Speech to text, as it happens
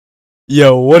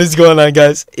Yo, what is going on,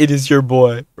 guys? It is your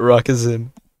boy, Rockazin,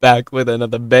 back with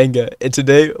another banger. And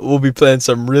today, we'll be playing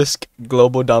some Risk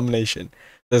Global Domination.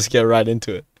 Let's get right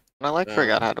into it. I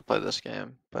forgot how to play this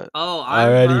game, but Oh, I'm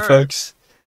Alrighty, first. folks.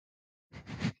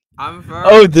 I'm first.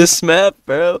 Oh, this map,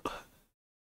 bro.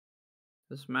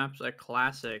 This map's a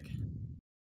classic.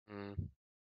 Mm.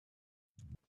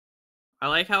 I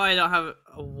like how I don't have.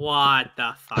 What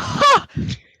the fuck?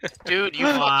 Dude, you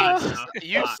What fucking the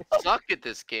you fuck? suck at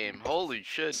this game. Holy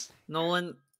shit.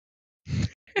 Nolan. Not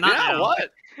Yeah, now.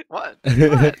 what?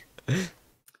 What?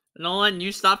 Nolan,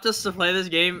 you stopped us to play this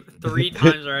game 3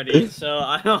 times already, so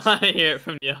I don't want to hear it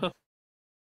from you.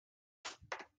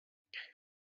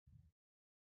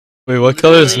 Wait, what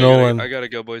color is I Nolan? I gotta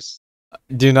go, boys.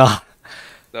 Do not.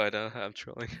 No, I don't. I'm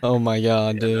trolling. Oh my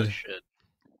god, Yeah, no dude. shit.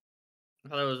 I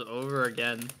thought it was over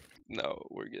again. No,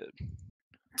 we're good.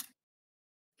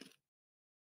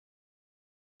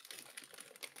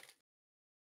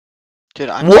 dude,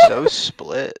 I'm What? so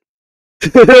split.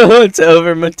 It's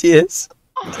over, Matthias.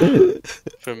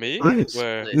 For me? I'm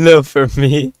Where? split. No, for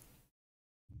me.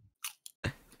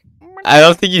 I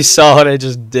don't think you saw what I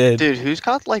just did. Dude, who's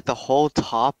got like the whole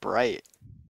top right?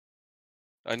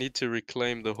 I need to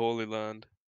reclaim the Holy Land.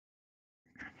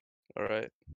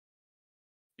 Alright.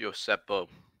 Yo, Seppo.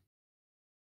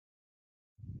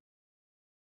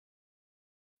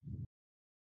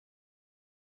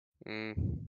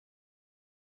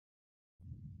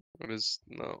 What is...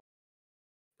 No.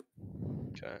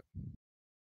 Okay.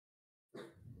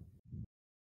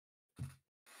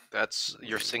 That's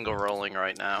you're single rolling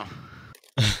right now.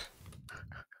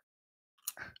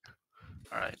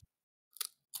 Alright.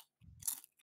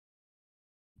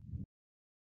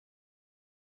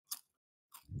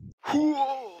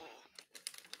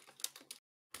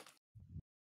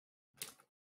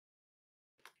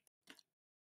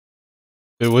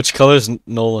 Wait, which color is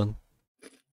Nolan?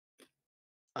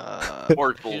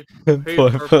 Purple. He's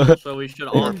purple, so we should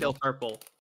all kill purple.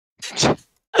 It's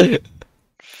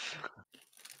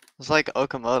like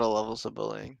Okamoto levels of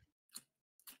bullying.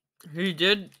 He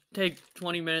did take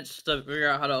 20 minutes to figure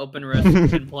out how to open Risk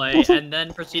and play, and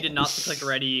then proceeded not to click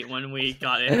ready when we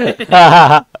got in.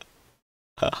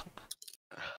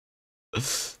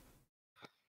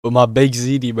 With my big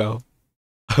ZD, bro.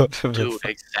 Dude,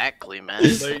 exactly, man.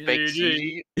 Big Big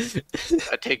GG. C,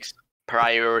 that takes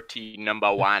priority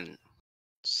number 1.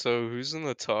 So, who's in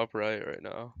the top right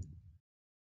now?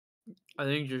 I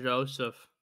think Joseph.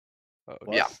 Oh,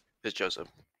 Yeah, it's Joseph.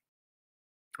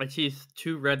 I see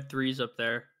 2 red 3s up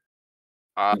there.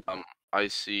 I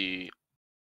see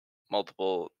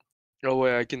multiple. Oh,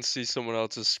 wait, I can see someone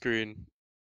else's screen.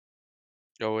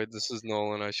 Oh, wait, this is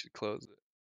Nolan. I should close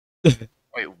it.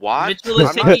 Wait, what? Mitchell is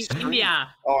I'm not taking streaming. India.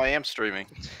 Oh, I am streaming.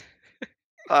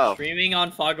 Oh, Streaming on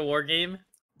Fog of War game.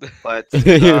 but Too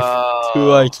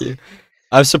IQ.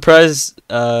 I'm surprised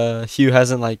Hugh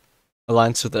hasn't like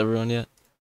alliance with everyone yet.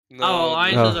 No, Oh, no,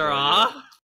 alliances no, are no, off.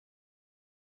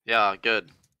 yeah, good.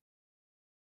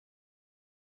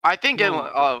 I think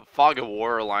No. Fog of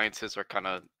War alliances are kind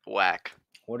of whack.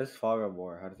 What is Fog of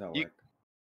War? How does that work?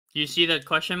 Do you see the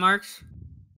question marks?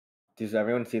 Does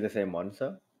everyone see the same one,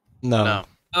 so? No. No.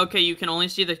 Okay, you can only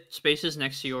see the spaces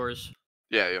next to yours.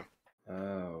 Yeah.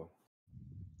 Oh.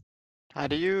 How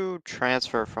do you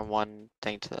transfer from one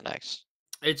thing to the next?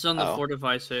 It's on the Oh.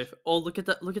 Fortify safe. Oh, look at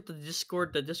that! Look at the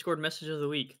Discord message of the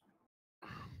week.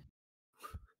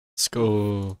 Let's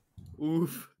go.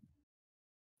 Oof.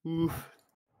 Oof.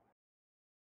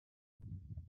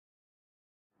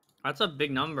 That's a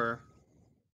big number.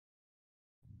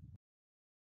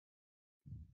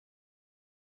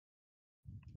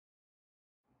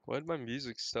 Why did my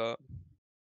music stop?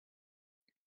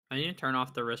 I need to turn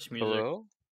off the Risk music. Hello?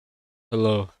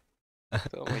 Hello.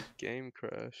 Thought my game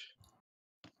crash.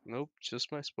 Nope,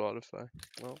 just my Spotify.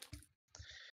 Well,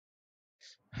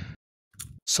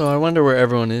 So I wonder where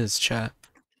everyone is, chat.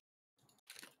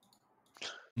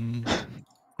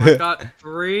 I got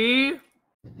 3.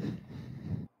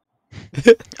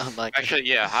 Unlike Actually,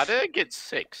 yeah. How did I get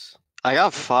 6? I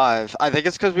got 5. I think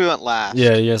it's because we went last.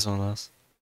 Yeah, you guys want us.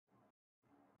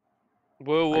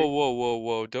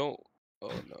 whoa, don't. Oh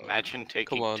no. Imagine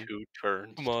taking on. 2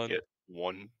 turns Come on. to get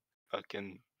one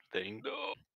fucking thing.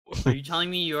 No. Are you telling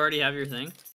me you already have your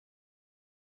thing?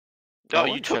 No, No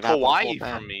you one took should have a Hawaii full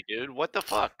ban. from me, dude. What the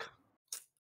fuck?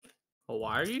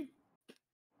 Hawaii?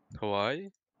 Hawaii?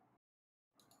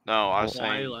 No, I was Hawaii,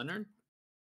 saying, Leonard?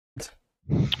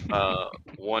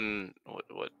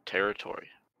 what territory?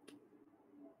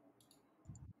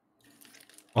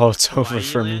 Oh, it's over Hawaii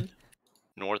for me. land?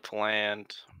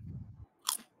 Northland,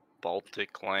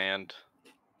 Baltic land.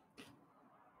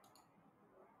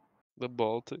 The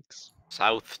Baltics.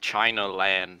 South China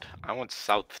land. I want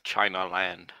South China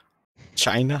land.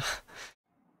 China.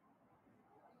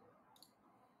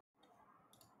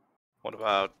 What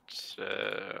about it's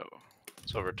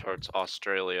over towards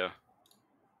Australia?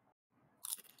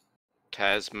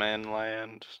 Tasman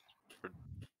land.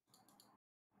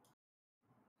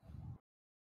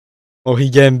 Oh,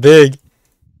 he getting big.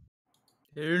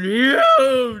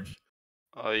 Huge!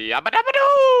 Oh yabba dabba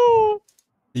doo!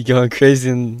 He going crazy.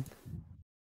 And...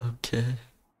 Okay.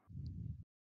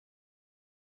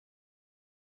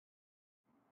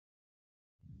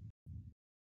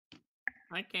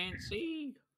 I can't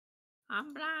see.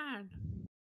 I'm blind.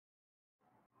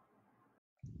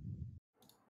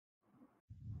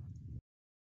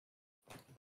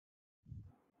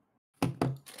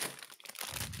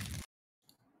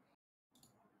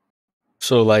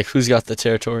 So, like, who's got the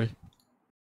territory?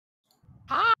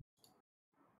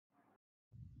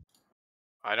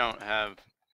 I don't have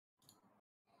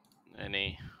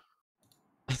any.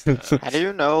 How do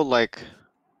you know, like,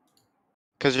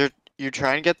 cause you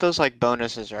try and get those like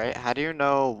bonuses, right? How do you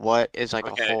know what is like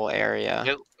a Okay. whole area?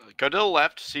 Go to the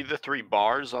left. See the 3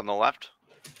 bars on the left?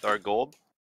 That are gold.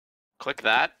 Click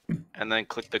that, and then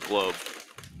click the globe.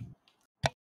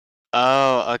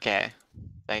 Oh, okay.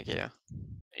 Thank you.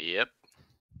 Yep.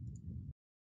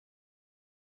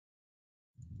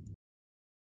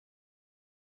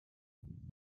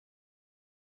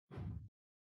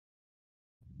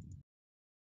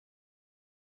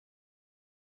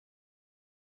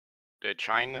 Did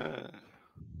China?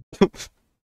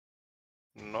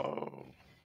 No.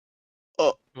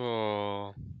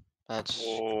 Oh. That's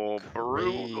Oh, crazy.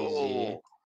 brutal.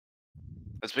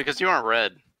 It's because you aren't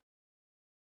red.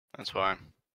 That's why.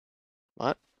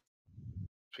 What?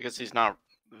 It's because he's not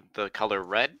the color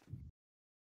red.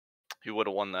 He would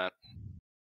have won that.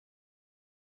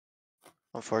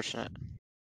 Unfortunate.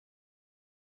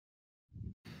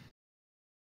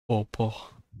 Popo.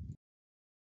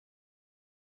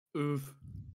 Oof.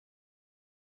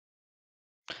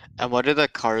 And what do the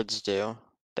cards do?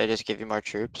 They just give you more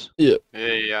troops? Yeah,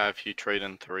 if you trade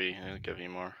in 3, it'll give you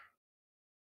more.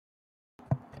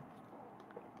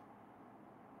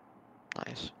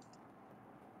 Nice.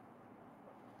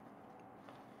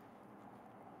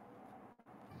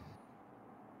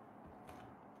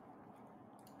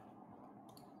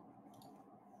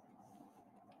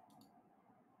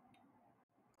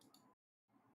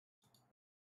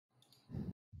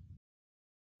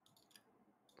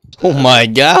 Oh my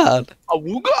god.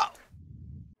 Awooga!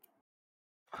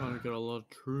 Trying to get a lot of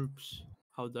troops.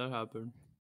 How'd that happen?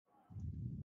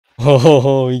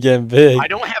 Oh, he getting big. I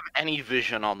don't have any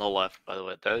vision on the left, by the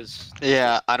way. That is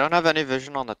Yeah, I don't have any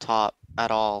vision on the top at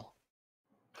all.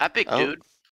 that big Oh. dude.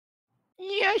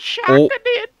 Yeah, shot Oh. the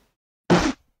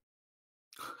dude.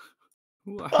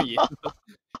 Who are you?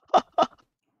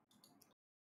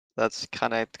 That's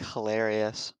kind of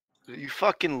hilarious. You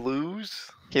fucking lose.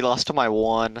 He lost to my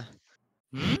 1.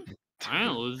 Hmm? I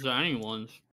didn't lose to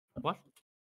anyone's. What?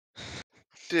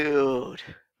 Dude.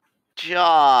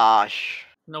 Josh.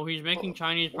 No, he's making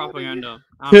Chinese What are you- propaganda.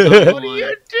 I'm not even What are lying.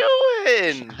 you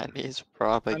doing? Chinese I'm not even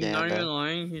propaganda.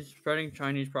 lying. He's spreading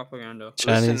Chinese propaganda.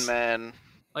 Chinese. Listen, man.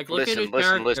 Like, look at his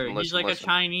Listen, character. He's like listen. a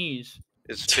Chinese.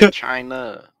 It's been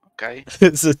China, okay?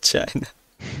 It's a China.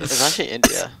 It's actually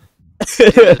India.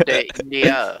 It's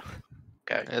India.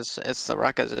 Okay. It's the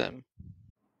Rakazim.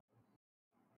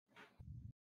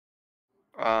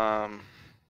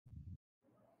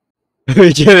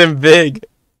 We're getting big.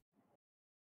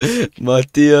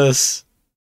 Matthias.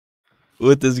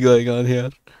 What is going on here?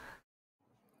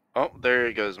 Oh,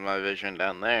 there goes my vision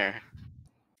down there.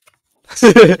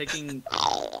 Taking.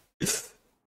 What is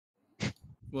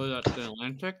that? The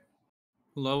Atlantic?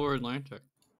 Lower Atlantic.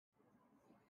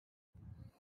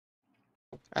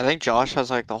 I think Josh has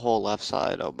like the whole left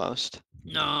side almost.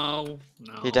 No.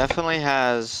 No. He definitely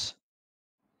has.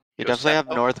 You Go definitely have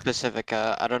Seppo. North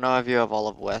Pacifica. I don't know if you have all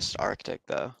of West Arctic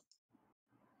though.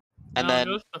 And no, then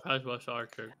Joseph has West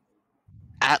Arctic.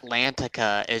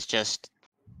 Atlantica is just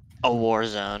a war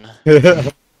zone.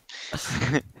 Got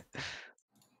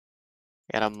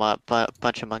a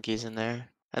bunch of monkeys in there.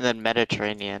 And then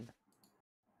Mediterranean.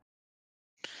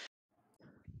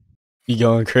 You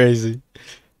going crazy.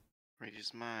 Read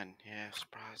his mind, yeah,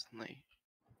 surprisingly.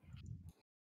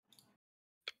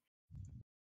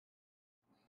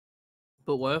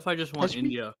 But what if I just want That's me.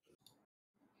 India?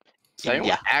 Does anyone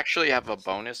India. actually have a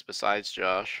bonus besides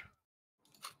Josh?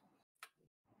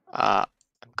 I'm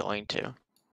going to.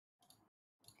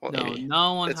 Well, No, Maybe.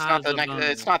 no one it's has not the a next, bonus.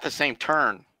 it's not the same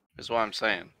turn, is what I'm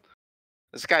saying.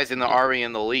 This guy's in the already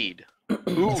in the lead.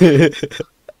 Ooh,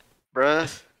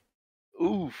 bruh.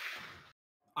 Oof.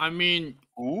 I mean,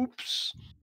 Oops.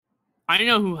 I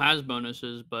know who has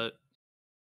bonuses, but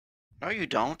No, you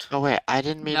don't. Oh wait, I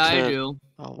didn't mean yeah, I to. do.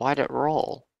 Oh, why'd it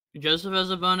roll? Joseph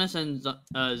has a bonus and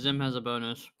Zim has a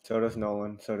bonus. So does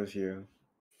Nolan. So does you.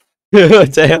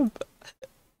 Damn.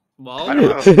 Well, I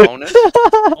don't have a bonus.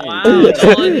 wow, Yeah.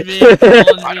 Nolan's being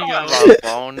Nolan's I being don't have over. a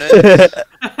bonus.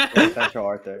 You're Central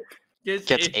Arctic. Gets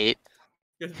 8.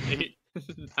 Gets 8.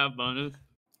 Have bonus.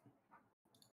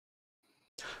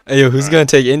 Hey, yo, who's Alright. gonna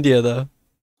take India though?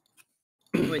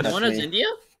 Wait, That's no one has me. India?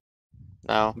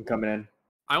 No, I'm coming in.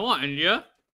 I want India.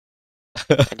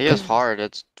 India's hard.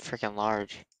 It's freaking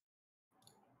large.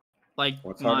 Like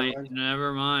What's hard to my learn?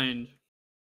 never mind.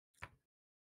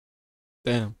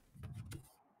 Damn.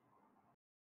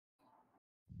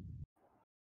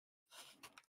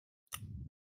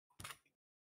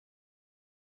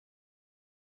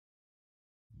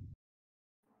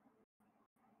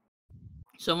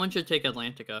 Someone should take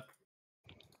Atlantica.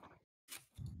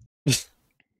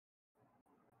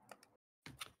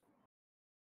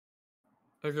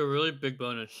 There's a really big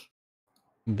bonus.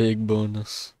 Big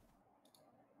bonus.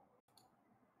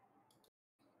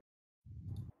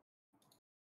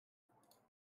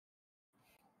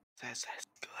 That's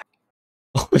good.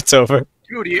 Oh, it's over.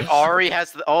 Dude, he already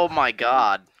has the. Oh my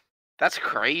god. That's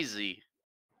crazy.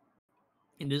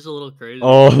 It is a little crazy.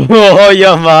 Oh, oh,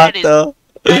 Yamato.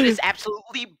 That is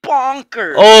absolutely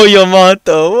bonkers. Oh,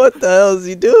 Yamato. What the hell is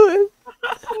he doing?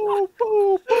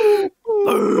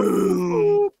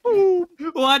 Boom!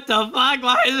 What the fuck?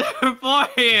 Why is there 4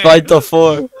 here? Fight the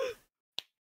 4.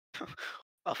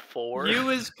 A 4. You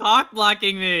is cock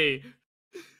blocking me.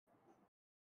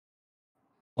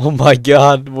 Oh my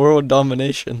god, world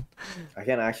domination. I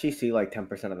can actually see like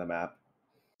 10% of the map.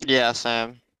 Yeah,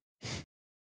 Sam.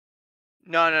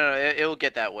 No. It will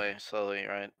get that way slowly,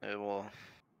 right? It will.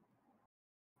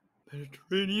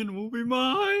 Mediterranean will be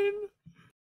mine.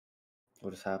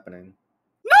 What is happening?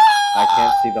 No! I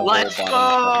can't see the Let's whole go!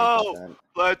 bottom 70%.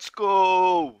 Let's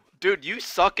go, dude. You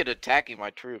suck at attacking my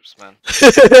troops, man.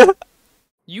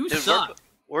 You Dude, suck.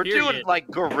 We're doing Period. like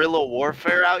guerrilla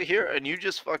warfare out here, and you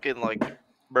just fucking like,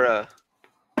 bruh.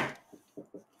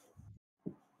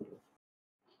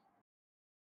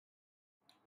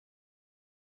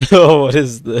 Oh, what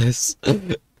is this?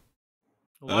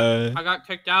 What? Uh, I got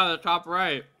kicked out of the top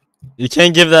right. You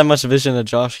can't give that much vision to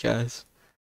Josh, guys.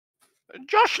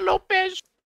 Josh Lopez.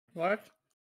 What?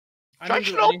 I don't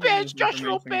Josh do anything Lopez. with Josh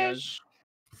information, guys.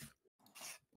 Lopez.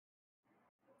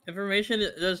 Information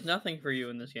does nothing for you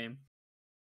in this game.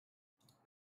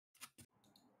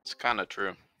 It's kind of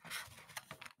true.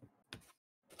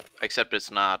 Except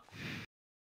it's not.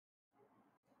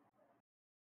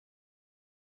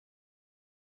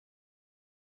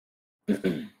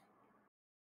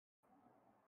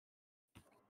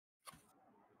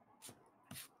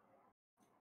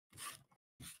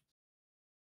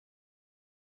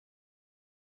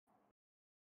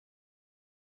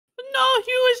 No,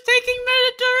 he was taking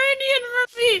Mediterranean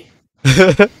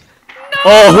from me.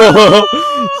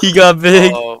 Oh, he got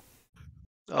big. Oh,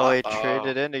 Oh, he Uh-oh.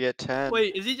 traded in to get 10.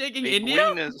 Wait, is he taking big India?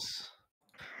 weakness.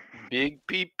 Big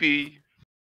PP.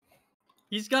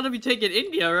 He's got to be taking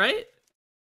India, right?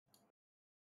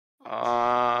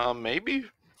 Maybe.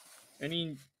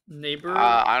 Any neighbor?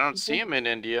 I don't people? see him in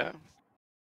India.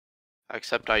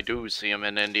 Except I do see him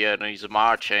in India, and he's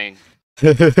marching.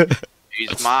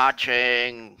 He's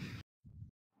marching.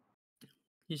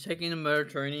 He's taking the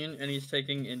Mediterranean and he's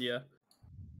taking India.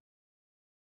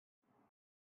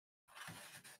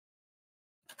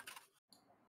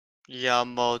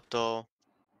 Yamato.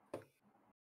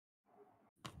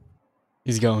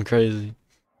 He's going crazy.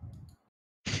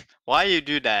 Why you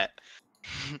do that?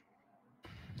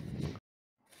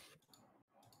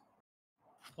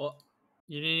 Well,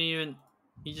 you didn't even.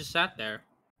 He just sat there.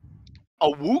 A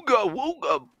wooga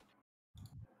wooga.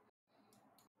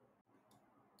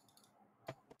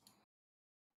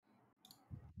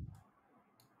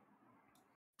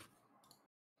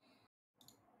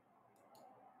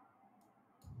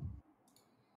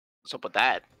 What's up with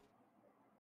that?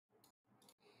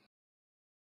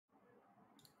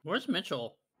 Where's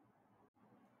Mitchell?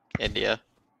 India.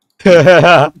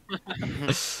 I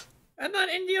thought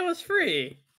India was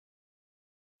free.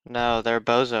 No, they're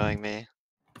bozoing me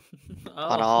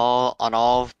Oh, on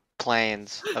all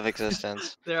planes of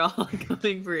existence. they're all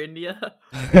coming for India.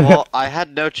 Well, I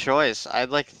had no choice. I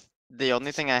like the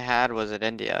only thing I had was in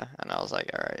India, and I was like,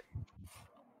 all right.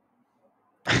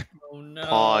 Oh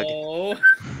no.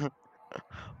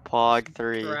 Pog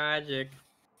 3. Tragic.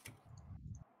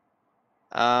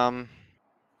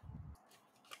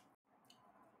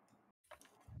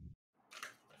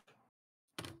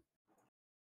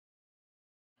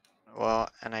 Well,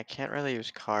 and I can't really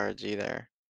use cards either.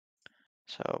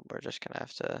 So we're just gonna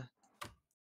have to.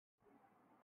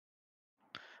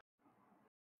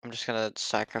 I'm just gonna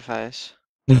sacrifice.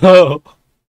 No.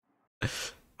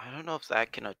 I don't know if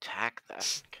that can attack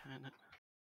that. Kind of.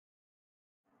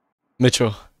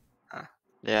 Mitchell,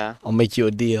 Yeah. I'll make you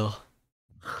a deal.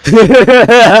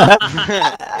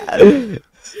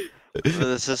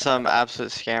 This is some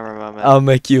absolute scammer moment. I'll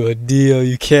make you a deal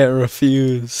you can't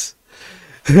refuse.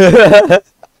 You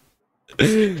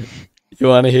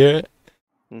want to hear it?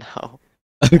 No.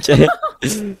 Okay.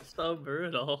 So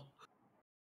brutal.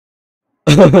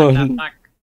 Oh, Back.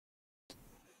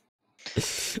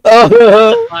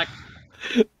 oh, Back.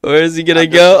 where is he gonna I'm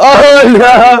go? just- I'm Oh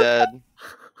already dead.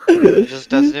 It just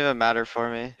doesn't even matter for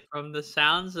me. From the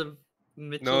sounds of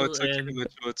Mitchell No, it's okay, and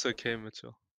Mitchell. It's okay,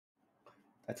 Mitchell.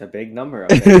 That's a big number up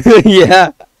there.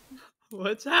 Yeah.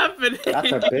 what's happening?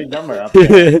 That's a big number up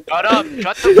there. Shut up!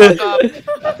 Shut the fuck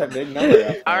up! That's a big number up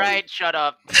there. All right, shut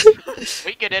up.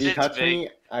 We get it. You It's touch big. me,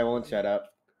 I won't shut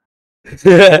up.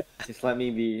 Just let me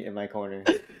be in my corner.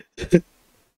 And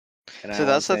I So won't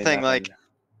that's the say thing, like, nothing.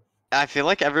 I feel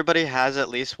like everybody has at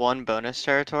least one bonus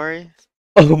territory,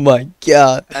 Oh my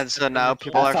god. and so now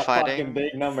people That's are a fucking fighting.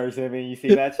 big number, Simmy. You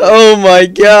see that shit? Oh my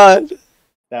god.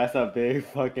 That's a big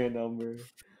fucking number.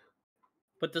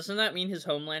 But doesn't that mean his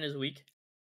homeland is weak?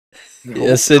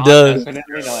 Yes, it God, does.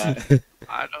 Definitely not.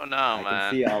 I don't know, I can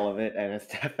man. see all of it, and it's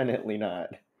definitely not.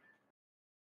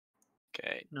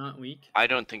 Okay, Not weak. I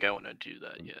don't think I want to do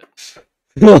that yet.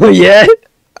 Oh yeah?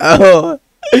 Oh.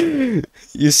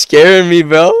 You scaring me,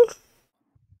 bro.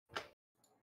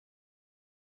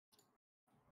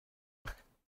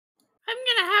 I'm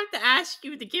gonna have to ask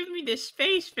you to give me this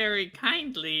space very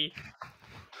kindly.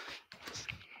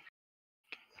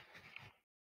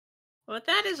 But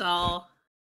that is all.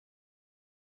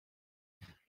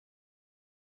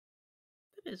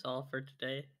 That is all for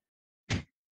today.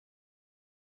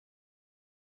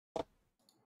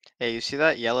 Hey, you see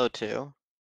that yellow too?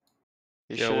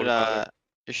 You Yeah, what should about it?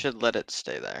 you should let it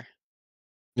stay there.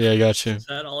 Yeah, I got you. Is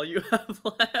that all you have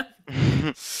left?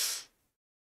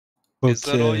 Is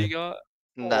that all you Okay. got?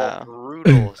 No. Oh,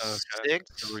 brutal. Okay,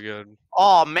 6? so we're good.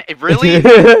 Oh man, really?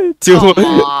 two, Come two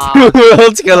on.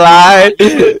 worlds collide.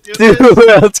 You would do Two this?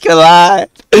 worlds collide.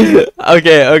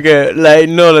 Okay. Like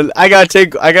no, I gotta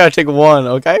take one.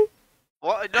 Okay.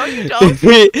 What? No, you don't.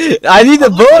 I need the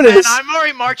Listen, man, bonus. I'm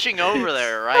already marching over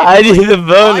there, right? I need the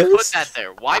Why put bonus. that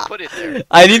there? Why put it there?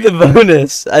 I need the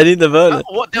bonus. I need the bonus.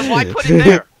 What? Then why put it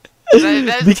there?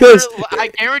 That's Because I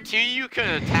guarantee you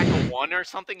can attack a 1 or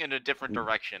something in a different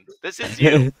direction. This is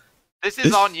you. This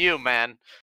is on you, man.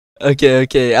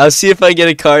 okay. I'll see if I get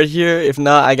a card here. If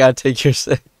not, I gotta take your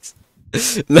 6.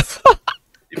 No.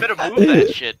 You better move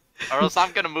that shit, or else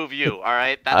I'm gonna move you. All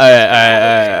right?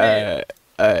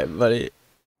 Alright, buddy.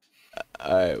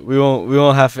 Alright, we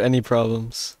won't have any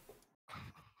problems.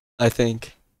 I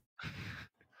think.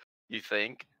 You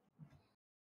think?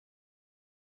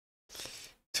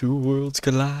 Two worlds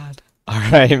collide.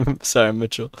 Alright, sorry,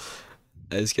 Mitchell.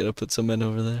 I just gotta put some men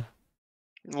over there.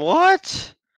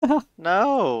 What?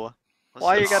 No.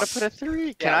 Why you Listen, gotta put a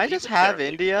 3? Can yeah, I leave just it have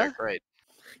there, leave it there, India? Great.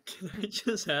 Can I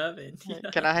just have India?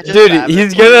 Can I just Dude, have it,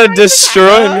 he's please? gonna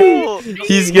destroy me. No!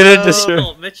 He's gonna No.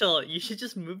 destroy. Mitchell, you should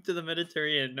just move to the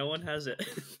Mediterranean. No one has it.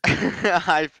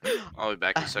 I'll be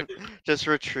back in a second. Just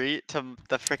retreat to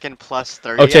the freaking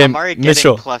 +3. Okay, I'm already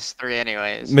Mitchell. getting +3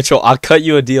 anyways. Mitchell, I'll cut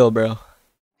you a deal, bro.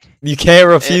 You can't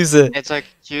refuse it. It's like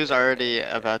Q's already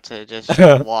about to just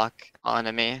walk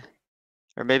onto me.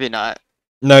 Or maybe not.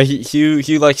 No,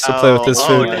 he likes to play with his oh,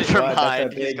 food. my never God, that's a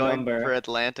mind. He's big going number. for I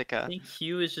Atlantica. think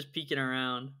Hugh is just peeking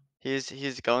around.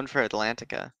 He's going for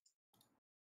Atlantica.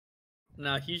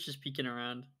 No, Hugh's just peeking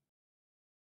around.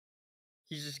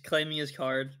 He's just claiming his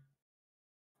card.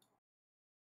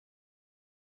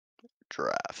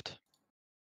 Draft.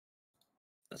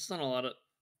 That's not a lot of.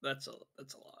 That's a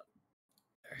lot.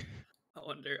 I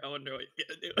wonder what you're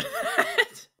gonna do.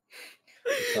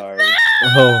 Sorry.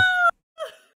 Oh.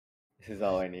 This is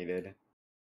all I needed.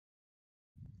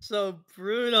 So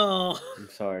brutal. I'm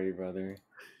sorry, brother.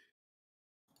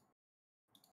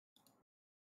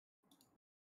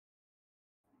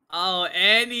 Oh,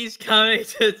 and he's coming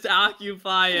to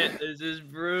occupy it. This is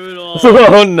brutal.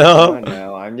 Oh Oh no.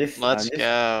 no, Let's I'm just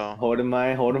go. holding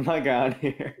my ground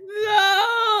here.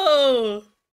 No.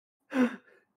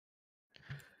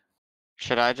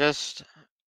 Should I just?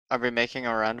 Are we making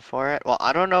a run for it? Well,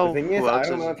 I don't The know thing who is, I else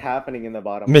don't know is. what's happening in the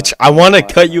bottom. Mitch, left I and want to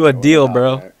bottom cut you a right or the deal, top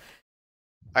bro. right.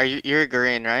 Are you're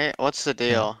green, right? What's the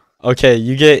deal? Okay,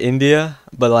 you get India,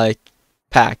 but like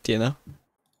packed, you know?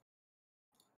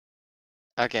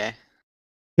 Okay.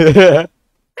 They're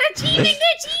teaming.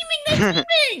 They're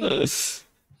teaming.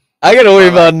 I gotta worry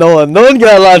about Nolan. Nolan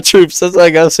got a lot of troops. That's all I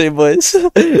gotta say, boys.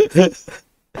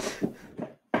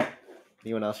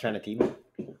 Anyone else trying to team?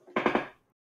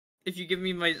 If you give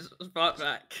me my spot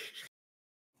back,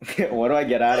 What do I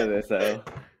get out of this though?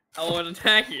 I won't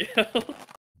attack you.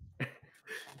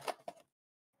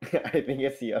 I think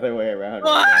it's the other way around.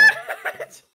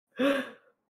 Right What?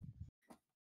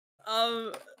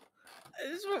 I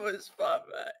just want my spot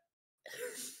back.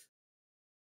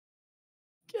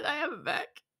 Can I have it back?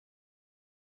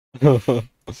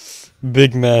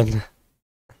 Big man.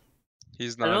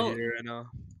 He's I not don't- here right now.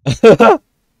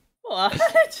 What?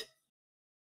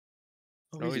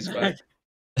 No, he's back.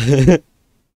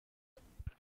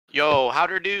 Yo,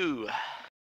 how'der do?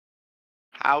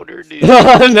 How'der do?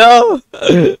 Oh no!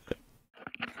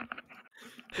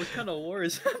 What kind of war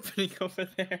is happening over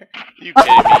there? You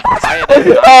kidding me? I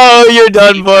had Oh, you're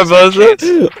done for, 90% Bozo.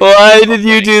 chance. Why did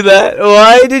you do that?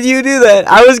 Why did you do that?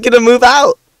 I was gonna move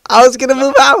out. I was gonna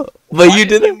move out, but Why you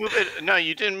didn't didn't. move it? No,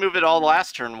 you didn't move it all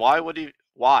last turn. Why would he?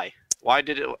 Why? Why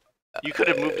did it? You could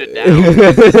have moved it down.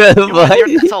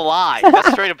 That's a lie.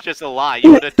 That's straight up just a lie.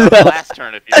 You would have done it last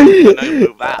turn if you didn't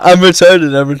move out. I'm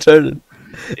returning. I'm returning.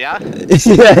 Yeah?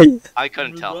 Yeah. I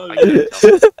couldn't tell. I couldn't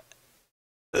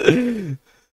tell.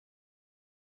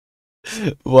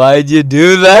 Why'd you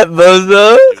do that,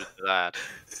 Bozo? Do that.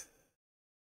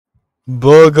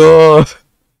 Bogo.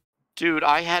 Dude,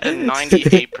 I had a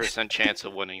 98% chance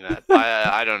of winning that.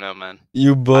 I don't know, man.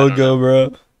 You Bogo,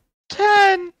 bro.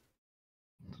 10.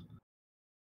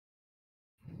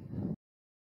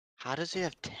 How does he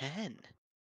have 10?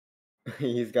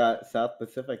 He's got South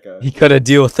Pacifica. He cut a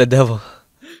deal with the devil.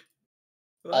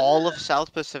 All of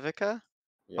South Pacifica?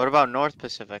 Yeah. What about North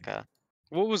Pacifica?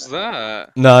 What was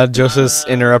that? Nah, Joseph's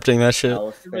interrupting that shit. I'll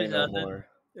It say was no nothing. more.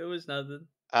 It was nothing.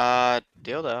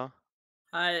 Dildo.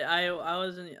 I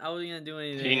wasn't gonna do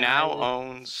anything. He now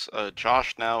owns,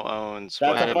 Josh now owns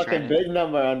That's a Mediterranean. fucking big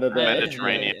number under there.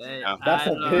 Mediterranean. Yeah. That's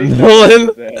a I'm big not- Nolan.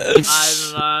 number there.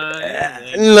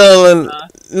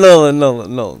 Nolan.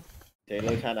 Nolan.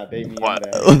 J-Lo trying to bait me What?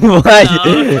 in there. Why?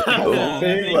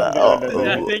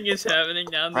 Nothing is happening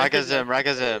down there.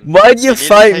 Ragazim. Why'd you need to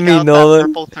fight take me, out that Nolan?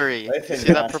 Purple 3. Listen, See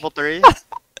that Josh. purple 3?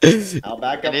 I'll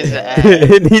back It up. needs with to that.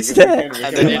 end. It needs We to can- end. we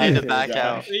And can then you lie need to to back Josh.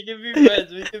 out. We can be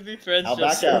friends. We can be friends. I'll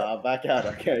back out. I'll back out.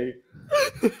 Okay.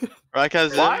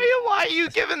 Ragazim. Why are you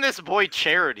giving this boy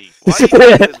charity? Why are you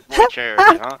giving this boy charity,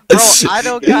 huh? Bro, I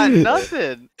don't got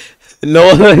nothing.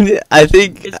 Nolan, I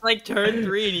think. It's like turn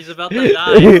 3 and he's about to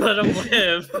die. Let him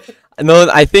live. Nolan,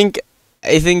 I think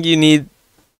you need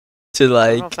to I don't know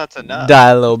like if that's enough. die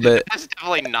a little bit. That's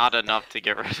definitely not enough to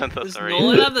get rid of the Does 3.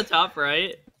 Nolan have the top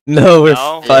right? No, we're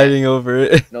No. fighting over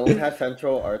it. Nolan has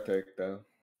Central Arctic though.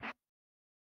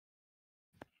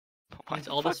 Why Means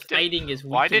the all this fuck did- fighting is.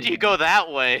 Why did you weakening. go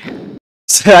that way?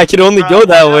 I can only go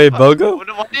that way, Why Bogo.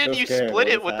 Why didn't you scared, split what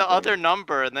it is with the happening? other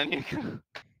number and then you?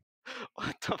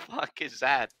 What the fuck is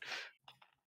that?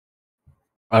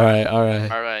 All right. All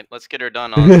right, let's get her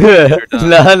done. On. Let's get her done.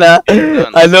 Nah. Get her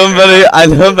done. I know I'm Let's get her better. I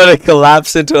know I'm better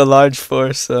collapse into a large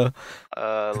force. So.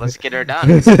 Let's get her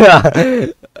done.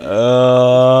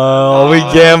 Oh, we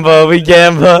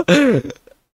gamble.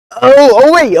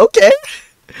 Oh, wait. Okay.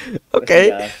 Okay.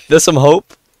 Yeah. There's some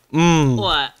hope.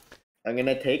 What? I'm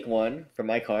gonna take one from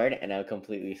my card and I'll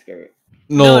completely skirt.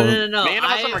 No. No. Me and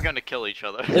Awesome I- are gonna kill each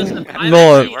other. Listen, I'm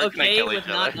Nolan. actually We're gonna okay kill with each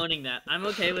not other. owning that. I'm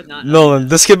okay with not. Nolan, owning that.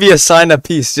 this could be a sign of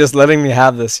peace. Just letting me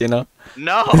have this, you know.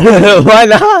 No, Why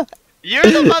not? you're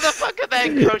the motherfucker that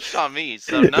encroached on me.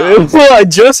 So no, Well,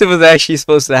 Joseph was actually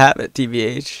supposed to have it,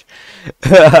 TBH.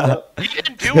 he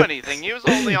didn't do anything. He was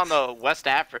only on the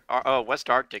West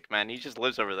Arctic, man. He just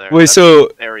lives over there. Wait, That's so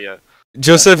his area.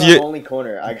 Joseph, That's the you only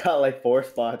corner. I got like 4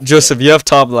 spots. Joseph, you have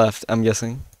top left. I'm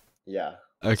guessing. Yeah.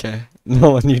 Okay.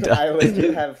 Nolan, you die. I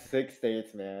legit have 6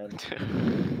 states, man.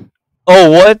 Oh,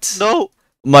 what? No.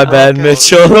 My bad, Okay.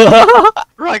 Mitchell.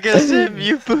 Ragazim,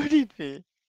 you bootied me.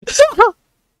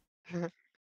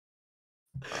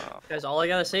 Guys, all I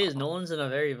gotta say is Nolan's in a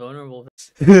very vulnerable.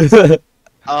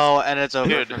 Oh, and it's over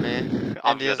Dude, for me.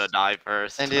 I'm India's- gonna die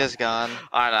first. India's gone.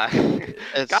 Alright.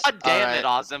 It's, God damn it, alright.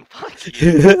 Awesome. Fuck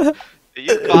you.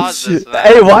 You caused this, man.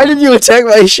 Hey, why did you attack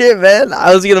my shit, man?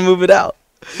 I was gonna move it out.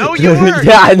 No, you weren't.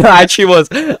 Yeah, I know. I actually was.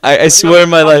 I swear in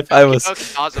my life, I was. Okay,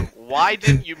 awesome. Why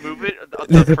didn't you move it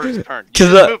the first turn? You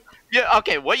 'Cause, just moved- yeah,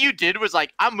 okay, what you did was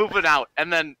like, I'm moving out,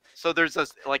 and then, so there's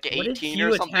this, like, What did 18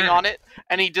 you or something attack? on it,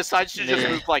 and he decides to just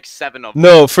Yeah. move, like, 7 of them.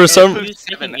 No, for He some moved You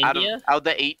taking 7 out of India?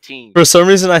 the 18.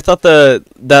 reason, I thought that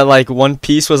like one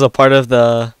piece was a part of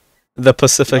the You know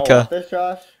Pacifica. what this,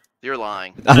 Josh? You're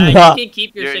lying. I'm You not. can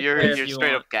keep your You're six if you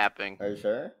straight want. up capping. Are you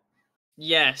sure?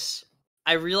 Yes.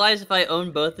 I realize if I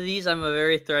own both of these, I'm a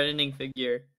very threatening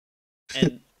figure.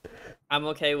 And I'm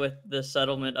okay with the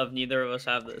settlement of neither of us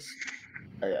have this.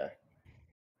 Okay.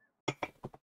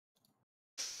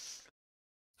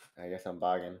 I guess I'm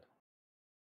bogging.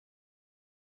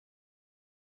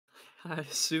 I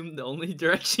assume the only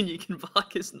direction you can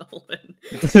block is Nolan.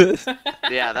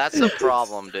 Yeah, that's the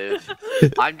problem, dude.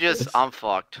 I'm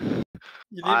fucked. You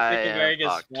didn't I pick a am very good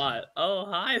fucked. spot. Oh,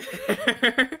 hi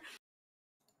there.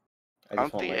 I I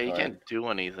just don't want think my he card. can't do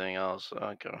anything else.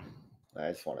 Okay.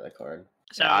 I just wanted a card.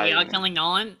 So are we all I'm- killing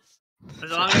Nolan?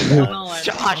 As long as we kill Nolan.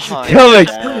 Josh, Oh, Kelmick,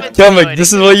 damn. Kelmick,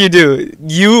 this is what you do.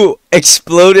 You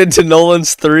explode into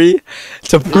Nolan's 3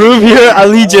 to prove your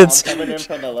allegiance. Oh, I'm coming in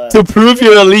from the left. To prove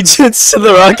your allegiance to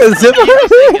the Rocket Zipper.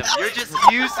 You're just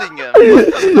using him.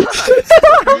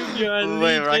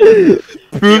 Wait, right? The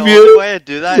Prove only your way I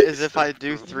do that is if I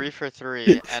do 3 for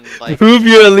 3 and like. prove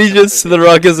your allegiance to the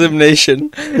Rockazim Nation.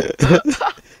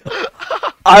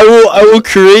 I will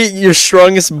create your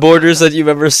strongest borders that you've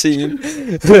ever seen.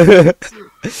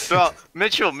 Bro,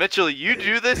 Mitchell, you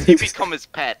do this, you become his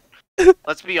pet.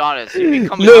 Let's be honest, you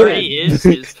become his No. pet. Already is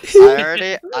his.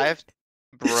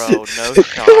 Bro, no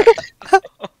shot.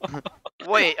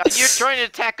 Wait, are you trying to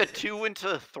attack a 2 into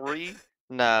a 3?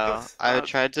 No, I fuck?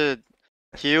 tried to.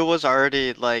 Hugh was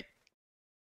already like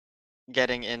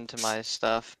getting into my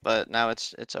stuff, but now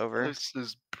it's over. This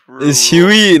is brutal. Is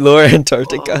Huey Lower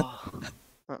Antarctica? Oh.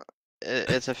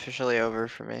 It's officially over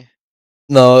for me.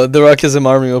 No, the Rockazim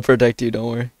army will protect you.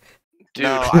 Don't worry. Dude,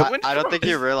 No, went I don't from- think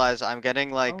you realize I'm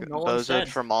getting like Oh, no one bozoed said.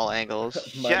 from all angles.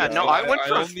 My Yeah, no, God. I went I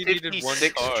from only needed one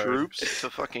 56 card. troops to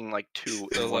fucking like 2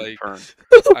 So, in one like, turn.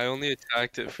 I only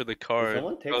attacked it for the card.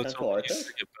 someone take I was Central hoping to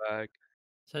Arctic? get back.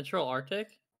 Central Arctic?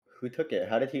 Who took it?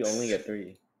 How did he only get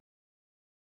 3?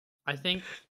 I think Is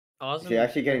Awesome. he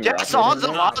actually getting Yes, rockets in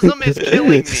Awesome there? is killing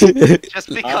me. Just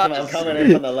because. Awesome, I'm coming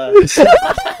in from the left.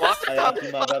 What I got the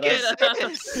you, my fuck brother.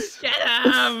 is this? Get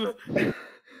him!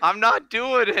 I'm not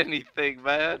doing anything,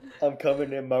 man. I'm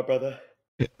coming in, my brother.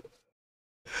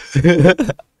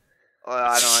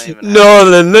 I don't even.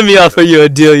 Nolan, let me offer you a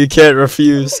deal you can't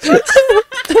refuse.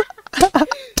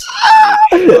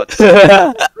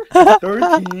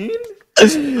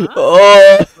 13?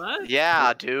 Oh, What?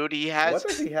 Yeah, dude, he has. What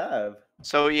does he have?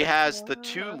 So he has the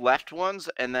 2 left ones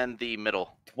and then the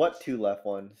middle, What 2 left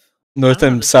ones? north I don't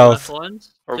know and the south. left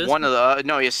ones. or Just- one of the.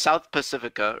 No, he has South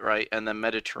Pacifica, right, and then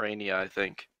Mediterranean, I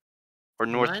think, or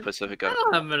North What? Pacifica. I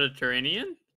don't have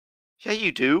Mediterranean. Yeah,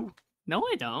 you do. No,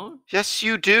 I don't. Yes,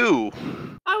 you do.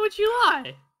 Why would you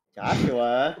lie?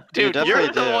 Joshua. Dude, definitely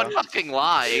you're the do. one fucking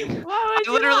lying. Why would I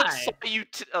you literally lie? saw you.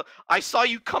 I saw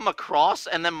you come across,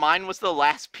 and then mine was the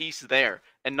last piece there,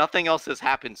 and nothing else has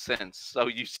happened since. So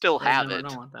you still Oh, have no, I it.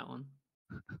 don't want that one.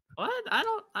 What? I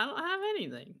don't have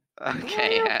anything.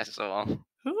 Okay, Who are you? asshole.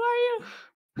 Who are you?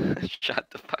 Shut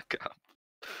the fuck up.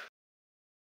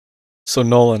 So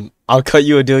Nolan, I'll cut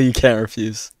you a deal you can't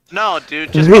refuse. No,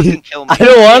 dude, just fucking kill me. I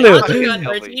don't want to. Awesome got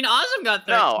Kill me. 13. Awesome got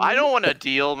 13. No, I don't want a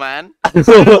deal, man. I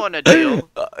don't want a deal.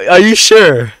 Are you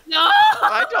sure, No.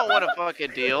 I don't want a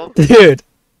fucking deal. dude?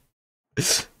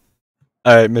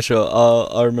 All right, Mitchell.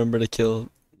 I'll remember to kill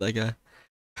that guy.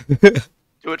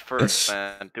 Do it first,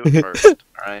 man. Do it first. All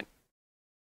right.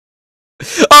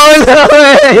 Oh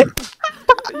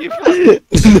no! You, fucking-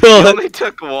 you Nolan, only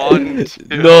took 1,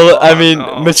 2. no, I Oh, mean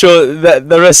no. Mitchell.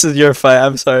 The rest is your fight.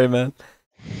 I'm sorry, man.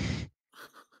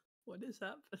 What is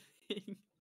happening?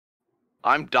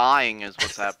 I'm dying, is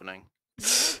what's happening. No,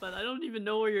 but I don't even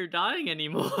know where you're dying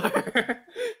anymore.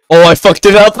 Oh, I fucked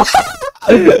it up.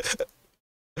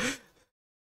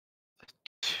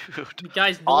 Dude, You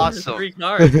guys, Awesome. 3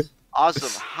 cards.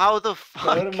 awesome. How the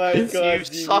fuck Oh my you God,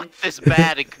 Jimmy. suck this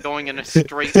bad at going in a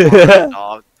straight line,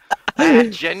 dog?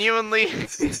 Genuinely,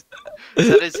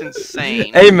 that is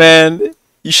insane. Hey, man,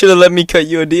 you should have let me cut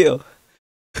you a deal.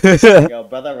 Yo,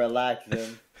 brother, relax,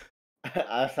 Jim.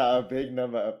 I saw a big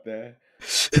number up there.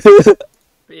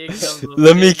 Big thumbs up,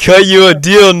 Let me big cut you a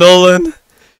deal, Nolan.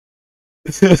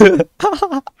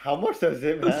 How much does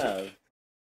Zim have?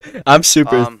 I'm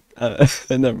super. Um,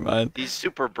 Never mind. he's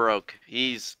super broke.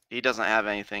 He doesn't have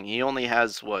anything. He only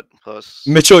has what plus.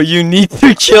 Mitchell, you need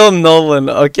to kill Nolan.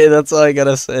 Okay, that's all I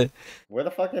gotta say. Where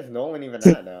the fuck is Nolan even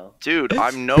at now? Dude,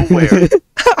 I'm nowhere.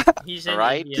 He's in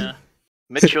Right? India.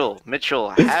 Mitchell,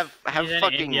 have He's in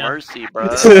fucking India. mercy, bro.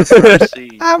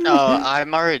 Mercy. Oh,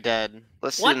 I'm already dead.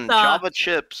 Listen, the- Java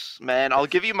chips, man. I'll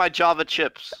give you my Java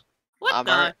chips. What I'm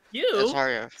the? alright. You? It's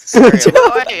Hario.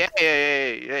 Oh,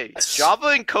 hey. Java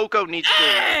and Coco needs to.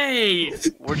 Hey!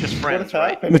 We're just What friends, is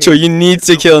right? happening? Mitchell, you need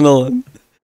to kill Nolan.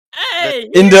 Hey!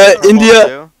 India, Normal India,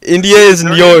 too. India is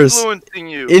They're yours. influencing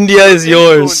you. India is They're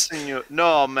yours. influencing you.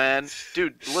 No, man.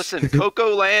 Dude, listen.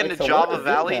 Coco Land Wait, and so what Java does Zim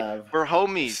Valley, have? we're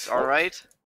homies, alright?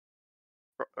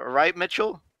 Alright,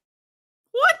 Mitchell?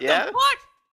 What Yeah? the fuck?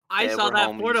 I Yeah, saw we're that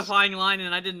homies. fortifying line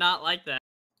and I did not like that.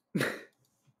 That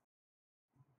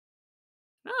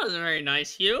wasn't very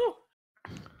nice, Hugh.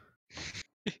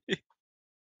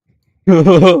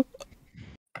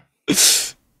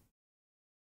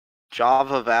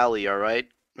 Java Valley, alright,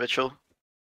 Mitchell?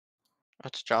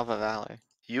 What's Java Valley?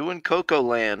 You and Coco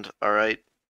Land, alright?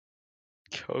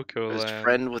 Coco Is Land.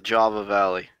 friend with Java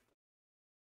Valley.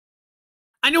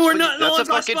 I know we're That's not. No a one's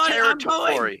not fucking spotted. I'm going.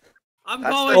 territory. I'm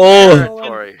That's going. the Oh. I'm going.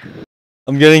 territory.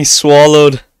 I'm getting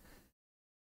swallowed.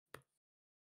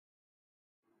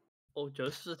 Oh,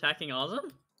 Joseph's attacking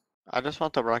Awesome? I just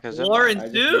want the Rock Zim. War I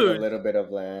just need a ensued. little bit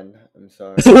of land. I'm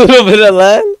sorry. A little bit of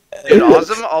land. Dude,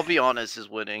 Awesome, I'll be honest, is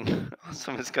winning.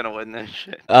 Awesome is gonna win this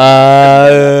shit.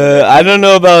 I don't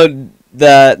know about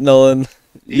that, Nolan.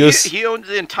 He owns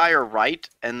the entire right,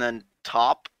 and then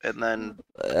top, and then...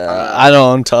 I don't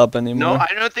own top anymore. No,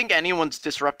 I don't think anyone's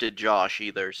disrupted Josh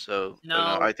either, so...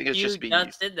 No, I think it's you just me.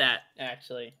 just did that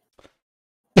actually.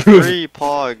 Free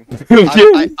Pog.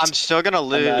 I'm still gonna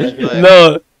mad lose, at you. but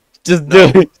No, just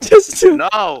do it. Just do it.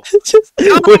 No! Just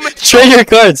No, wait, Mitchell! trade your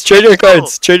cards. Trade your Mitchell!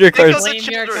 cards. Trade your Think of cards. the Claim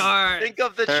your children! card. Think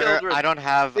of the children! I don't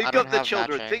have. Think I don't of the have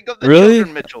children! matching. Think of the Really?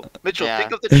 children, Mitchell! Mitchell, Yeah.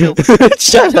 think of the children!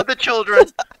 Shut Think up. of the children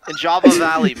in Java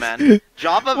Valley, man!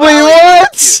 Java Wait, Valley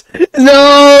what? needs you.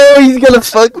 No, he's gonna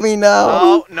fuck me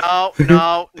now. No.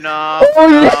 Oh,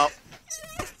 No.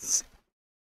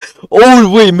 Oh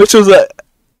wait,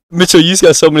 Mitchell, you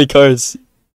got so many cards.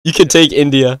 You can take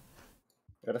India.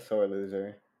 What a sore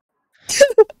loser.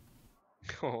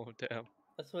 Oh damn.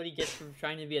 That's what he gets for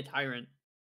trying to be a tyrant.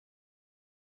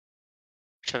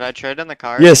 Should I trade in the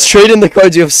card? Yes, trade in the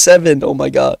cards. You have 7. Oh my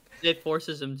god. It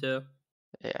forces him to.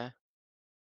 Yeah.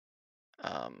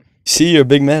 See, you're a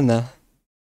big man now.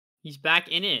 He's back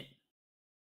in it.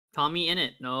 Tommy in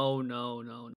it. No. You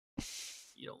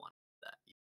don't want that.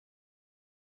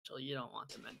 So you don't want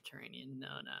the Mediterranean. No.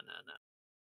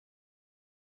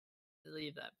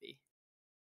 Leave that be.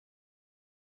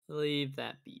 Leave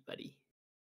that be, buddy.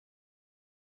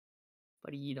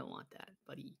 Buddy, you don't want that.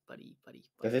 Buddy.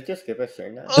 Does it just skip a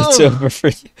turn now? It's over for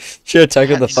you. Should attack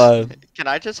with the 5. Can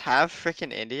I just have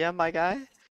freaking India, my guy?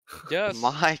 Yes.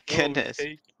 My Go goodness.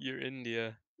 Take your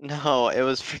India. No, it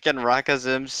was freaking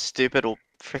Rakazim's stupid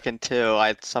freaking 2.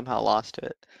 I somehow lost to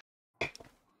it.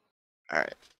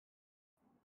 Alright.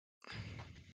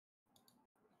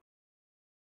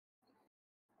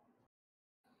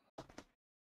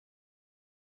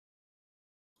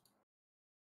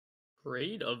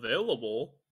 Trade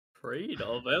available. Trade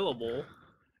available.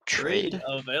 Trade?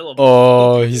 available.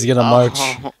 Oh, he's gonna march.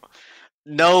 Oh,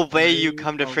 no way you Trade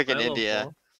come to freaking India.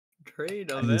 available. Trade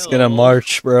available. He's gonna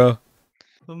march, bro.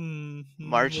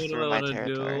 March what do through I my wanna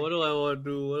territory. Do? What do I want to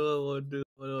do? What do I want to do?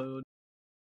 What do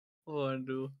I want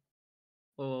to do?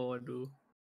 What do I want to do?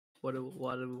 What do I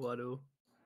want to do? What do I want to do?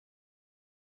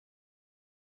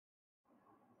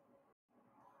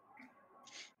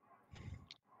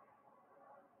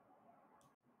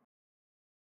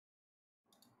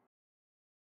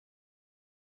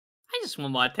 I just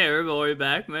want my territory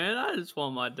back, man. I just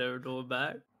want my territory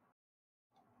back.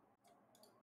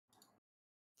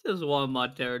 Just want my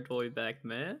territory back,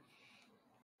 man.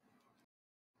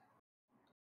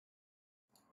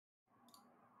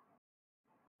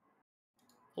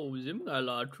 Oh, Zim got a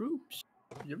lot of troops.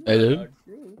 Zim I got a did? lot of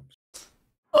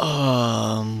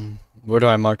troops. Where do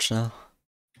I march now?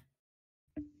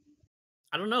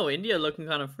 I don't know. India looking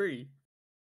kind of free.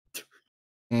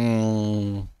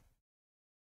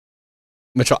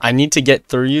 Mitchell, I need to get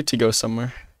through you to go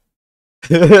somewhere.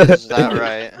 Is that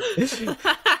right?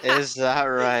 Is that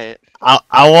right? I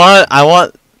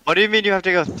want What do you mean you have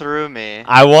to go through me?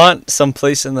 I want some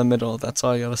place in the middle. That's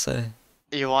all I gotta say.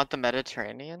 You want the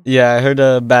Mediterranean? Yeah, I heard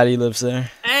a baddie lives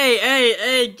there.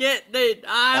 Hey, get the.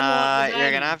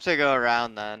 You're gonna have to go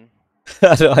around then.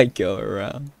 How do I go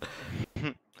around?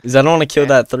 Because I don't want to kill Okay.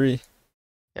 that 3. You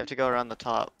have to go around the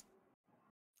top.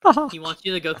 He wants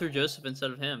you to go through Joseph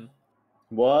instead of him.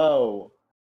 Whoa.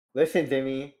 Listen,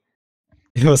 Timmy.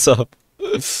 What's up?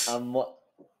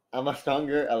 I'm a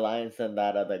stronger alliance than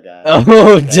that other guy.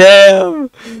 Oh, damn!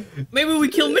 Maybe we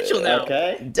kill Mitchell now.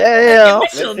 Okay? Damn!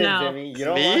 Mitchell Listen, now. Timmy, you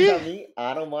don't Me? watch on me,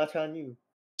 I don't watch on you.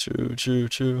 True.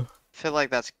 I feel like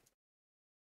that's.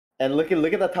 And look at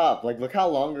the top. Like, look how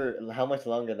much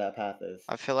longer that path is.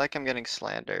 I feel like I'm getting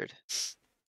slandered.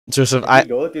 Joseph, If you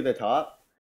go through the top,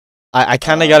 I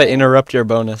kind of gotta Oh. interrupt your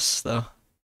bonus, though.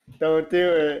 don't do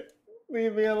it.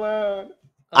 Leave me alone.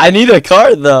 I need a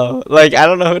card though. Like I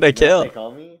don't know who to You know kill. what they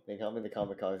call me? They call me the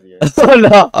kamikaze. Oh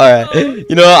no! All right. Oh,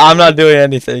 You know what? I'm not doing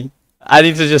anything. I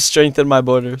need to just strengthen my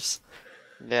borders.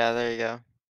 Yeah, there you go.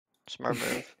 Smart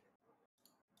move.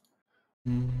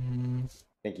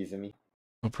 Thank you, Simi.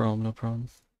 No problem. No problem.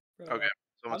 bro, Okay,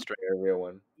 someone's straight. You're a real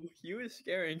one. You is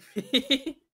scaring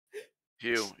me.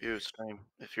 You stream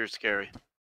if you're scary.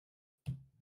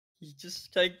 He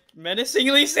just like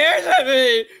menacingly stares at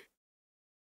me.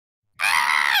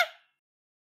 Ah!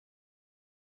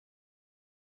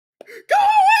 Go away!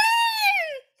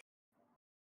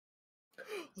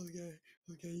 Okay,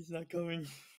 okay, he's not coming.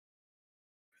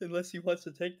 Unless he wants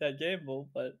to take that gamble,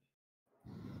 but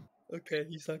okay,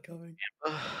 he's not coming.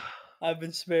 I've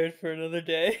been spared for another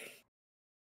day.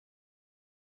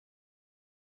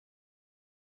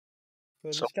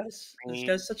 Bro, So, this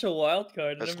guy's such a wild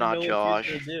card. I That's never not know what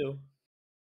Josh. he's gonna do.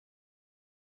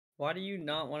 Why do you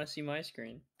not want to see my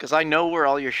screen? Because I know where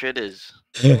all your shit is.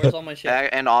 Yeah, where's all my shit?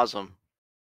 And awesome.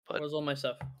 But Where's all my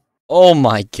stuff? Oh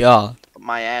my god.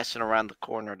 my ass and around the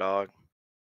corner, dog.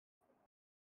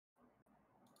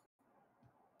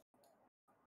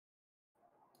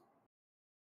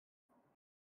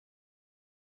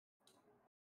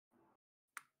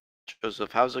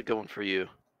 Joseph, how's it going for you?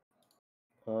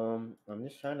 I'm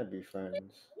just trying to be friends.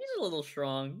 He's a little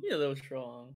strong. He's a little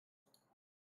strong.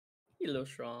 He's a little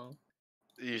strong.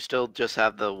 You still just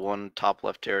have the one top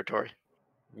left territory?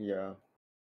 Yeah.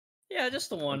 Yeah, just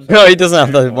the one. No, he doesn't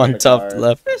have the One one the top card.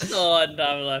 left. Just the one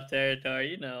top left territory,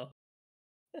 you know.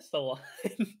 Just the one.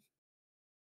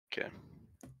 Okay.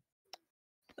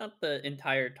 Not the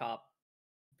entire top.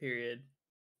 Period.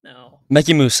 No.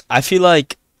 Mickey Moose, I feel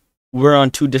like we're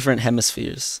on two different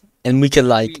hemispheres, and we could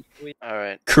like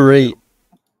Alright. create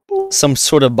some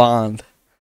sort of bond.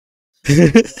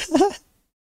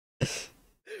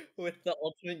 With the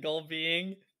ultimate goal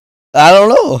being, I don't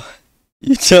know.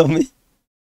 You tell me.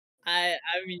 I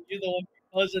mean, you're the one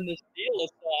proposing this deal,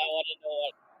 so I want to know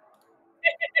what.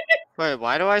 Wait,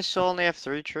 why do I still only have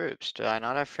 3 troops? Do I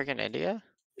not have freaking India?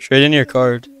 Trade in your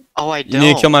card. Oh, I You don't.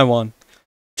 need to kill my one.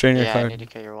 Trade in your Yeah, I card. need to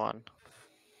kill your one.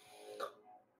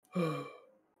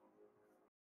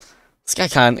 This guy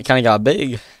kind of got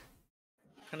big.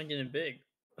 Kind of getting big.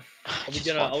 I Are we just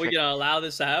gonna want are we frick- gonna allow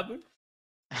this to happen?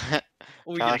 Or are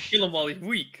we gonna Josh. kill him while he's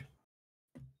weak?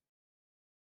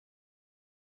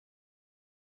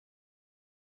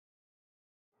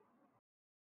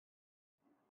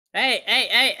 Hey, hey,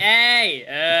 hey, hey,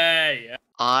 hey,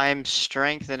 I'm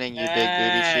strengthening you, big booty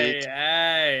hey, sheet.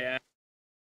 hey,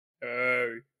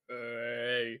 hey,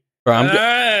 hey, Bro,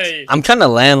 hey. I'm kind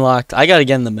of landlocked. I gotta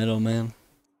get in the middle, man.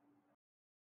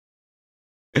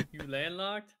 You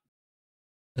landlocked?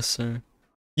 Yes, sir.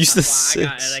 Use the Well,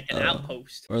 I got 6. like an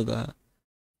outpost. Or that.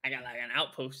 I got like an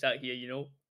outpost out here, you know.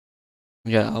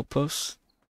 Yeah, outposts.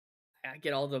 I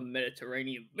get all the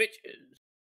Mediterranean bitches.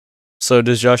 So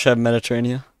does Josh have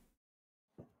Mediterranean?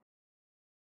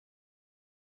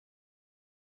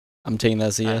 I'm taking that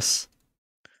as a yes.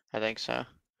 I think so.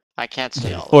 I can't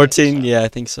stay all the way, 14? so- Yeah, I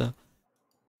think so.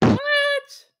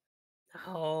 What?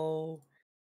 Oh,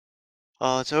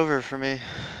 Oh, it's over for me.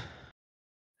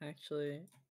 actually,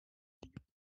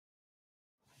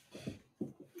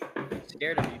 I'm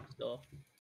scared of you still.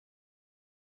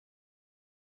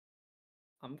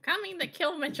 I'm coming to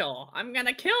kill Mitchell. I'm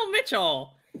gonna kill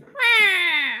Mitchell.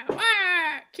 Wah!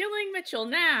 Wah! Killing Mitchell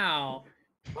now.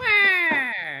 Wah!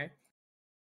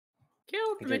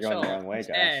 Killed think you're going Mitchell. the wrong way, He's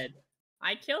Josh. dead.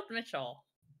 I killed Mitchell.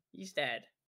 He's dead.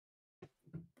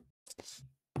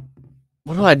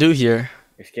 What do I do here?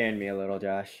 You're scaring me a little,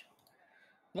 Josh.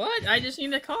 What? I just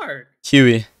need a card.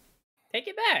 Huey, Take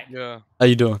it back. Yeah, how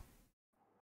you doing?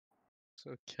 it's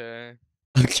okay.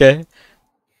 Okay.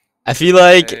 I feel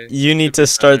like Okay, you need could to be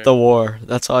start better. the war.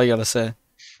 That's all I gotta say.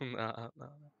 Nah.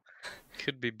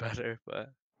 Could be better,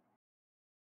 but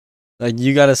Like,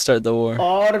 you gotta start the war.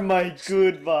 Oh my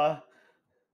goodbye.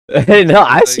 Hey, no,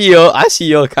 I see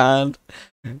your kind.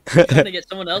 I'm trying to get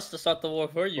someone else to start the war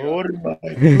for you. Oh my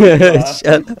goodbye.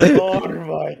 Shut up. Oh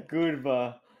my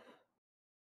goodbye.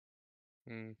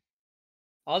 mm,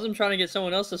 I'm trying to get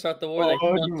someone else to start the war that he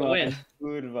Oh wants to my win.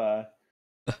 goodbye.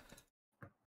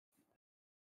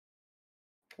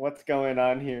 What's going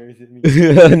on here? Is it me?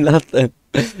 Nothing.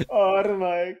 Oh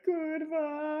my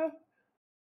goodbye.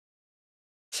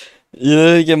 You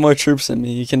literally get more troops than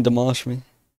me. You can demolish me.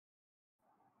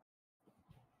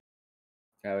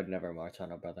 I would never march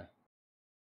on a brother.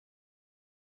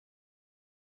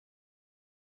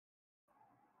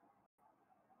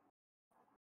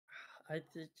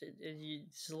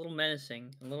 It's a little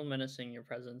menacing. A little menacing, your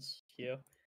presence, Kyo.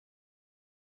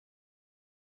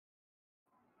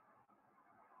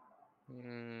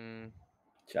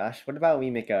 Josh, what about we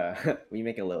make a we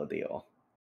make a little deal?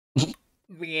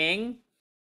 Bing.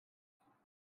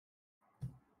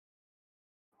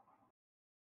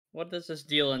 What does this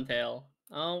deal entail?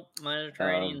 Oh,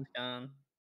 Mediterranean's gone.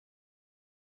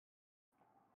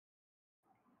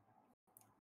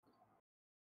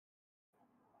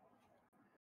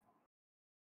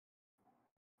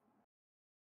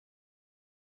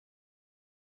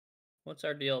 What's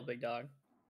our deal, big dog?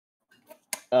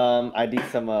 I do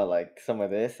some like some of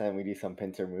this, and we do some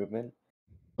pincer movement.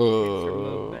 Pincer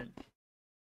movement.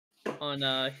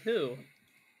 On who?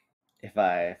 If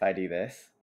I do this.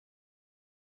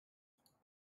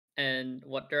 And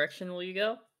what direction will you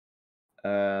go?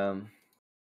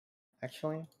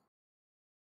 Actually,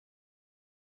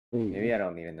 maybe I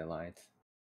don't need any lines.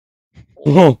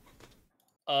 Oh.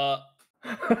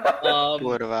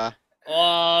 Kurwa.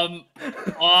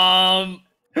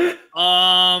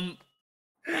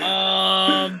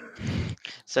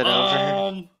 Is it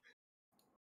over? Is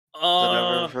it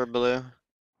over for Blue?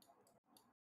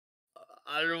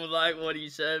 I don't like what he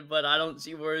said, but I don't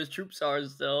see where his troops are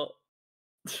still.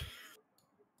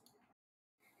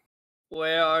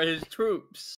 Where are his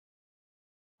troops?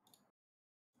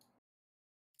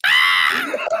 I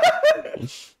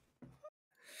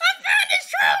found his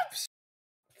troops!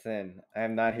 Listen, I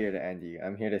am not here to end you.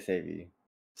 I'm here to save you.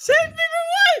 Save me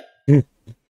from what?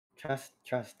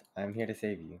 Trust. I'm here to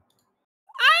save you.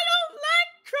 I don't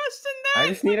like trusting that. I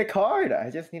just need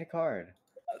a card.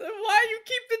 Then why you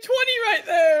keep the 20 right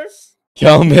there?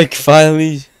 Y'all make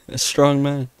finally a strong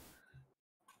man.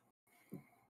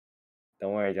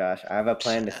 Don't worry, Josh. I have a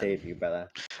plan to save you, brother.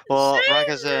 Well, Save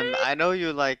Rakazim, me! I know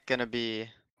you like gonna be.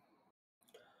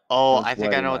 Oh, Don't I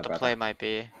think I worry, know my what the brother. play might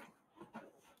be.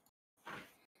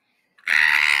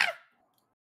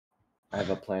 I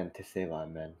have a plan to save our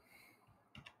men.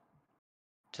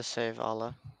 To save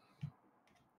Allah.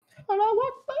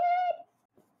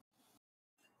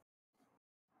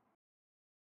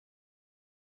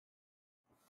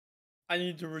 I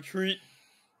need to retreat.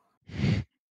 No!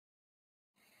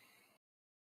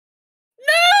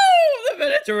 The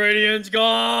Mediterranean's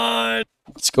gone!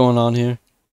 What's going on here?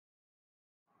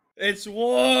 It's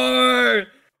war!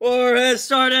 War has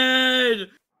started!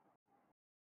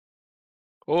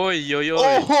 Oi, yo, yo.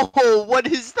 Oh, what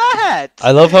is that?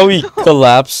 I love how we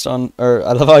collapsed on, or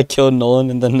I love how I killed Nolan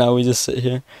and then now we just sit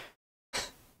here.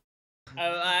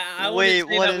 I Wait, wouldn't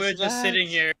say what that is we're just that? sitting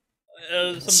here.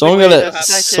 Someone Wait gotta, a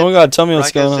second. someone gotta tell me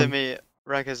what's going on.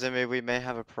 Rakazimi, we may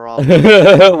have a problem.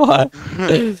 Why?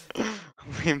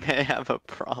 We may have a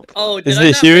problem. Oh, did Is I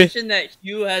it not Huey? mention that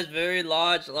Hugh has very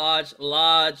large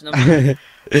numbers?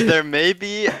 There may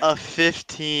be a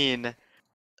 15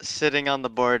 sitting on the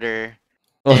border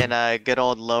Oh. in good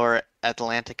old Lower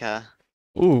Atlantica.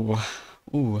 Ooh.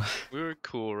 Ooh. We were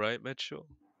cool, right, Mitchell?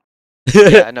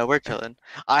 Yeah, no, we're chilling.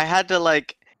 I had to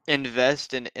like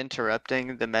invest in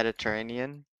interrupting the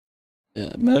Mediterranean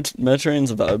Yeah,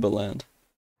 Mediterranean's a valuable land.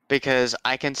 because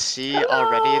I can see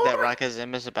already that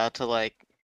Rakazim is about to like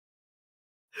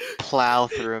plow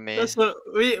through me. That's what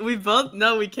we both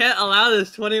know. We can't allow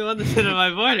this 21 to sit on my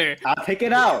border. I'll take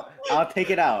it out.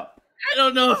 I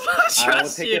don't know if I trust I will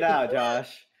take you. it out,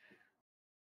 Josh.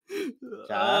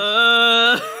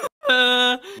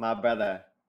 My brother.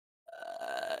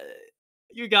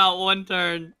 You got one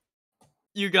turn.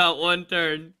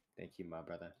 Thank you, my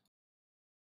brother.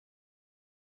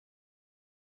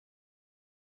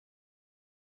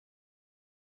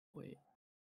 Wait.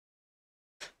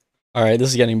 Alright, this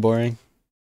is getting boring.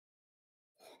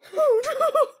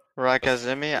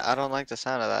 Rakazimi, I don't like the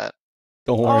sound of that.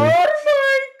 Don't worry.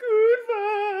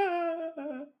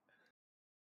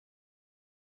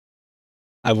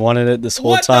 I've wanted it this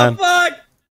whole time. What the fuck?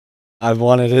 I've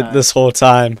wanted it this whole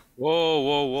time. Whoa,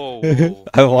 whoa, whoa, whoa.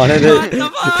 I wanted What it. the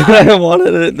fuck? I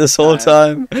wanted it this whole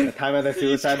time. The time of the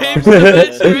suicide came bomb. from the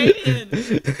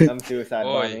Mediterranean. I'm suicide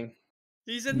Oi. bombing.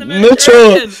 He's in the Mitchell,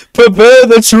 Mediterranean. prepare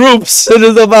the troops. It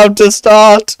is about to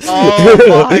start.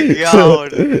 Oh my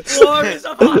god. War is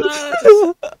upon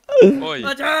us. Oi.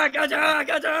 Attack!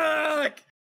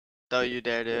 Don't you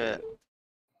dare do it.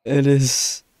 It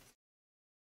is.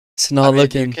 It's I not mean,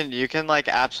 looking. you can like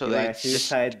Do absolutely I just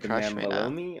suicide the crush man me below now.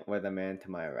 me or the man to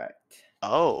my right?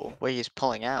 Oh, wait, he's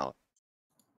pulling out.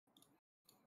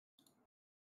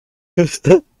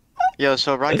 Yo,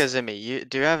 so Rakazimi,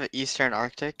 do you have Eastern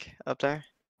Arctic up there?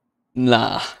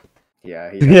 Nah.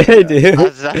 Yeah, he Yeah, I does. do.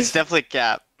 That's definitely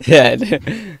cap. Yeah, I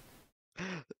do.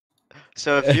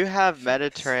 So if you have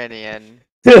Mediterranean,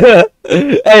 Hey,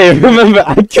 remember,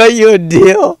 I cut you a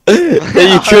deal that you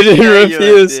I couldn't cut you a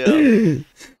refuse. deal.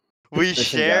 we Listen,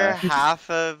 share Josh. half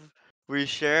of We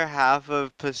share half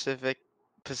of Pacifica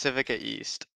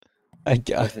East. I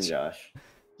got Listen, you. Josh.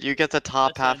 You get the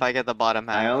top half, Listen. I get the bottom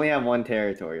I half. only have one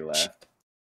territory left.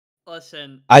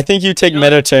 Listen. I think you take don't-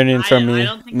 Mediterranean from I me,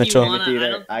 don't think Mitchell. you wanna. It's I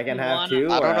either don't I think can you have wanna. two,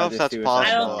 I or don't know I'll if just that's do I don't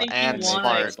possible think assemble you and and make wanna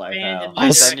smart. this life expand hell. in my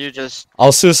Because then direction. you just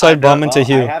I'll suicide know- bomb into Well,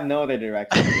 I Hugh. have no other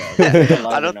direction to go. There's a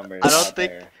larger numbers I don't out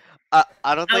think there.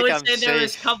 I don't I think would I'm say there was a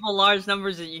safe. couple large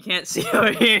numbers that you can't see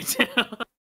over here too.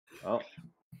 Oh,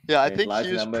 Yeah, I there's think large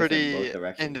Hugh's numbers in both pretty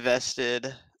directions.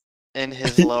 invested in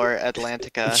his lower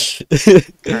Atlantica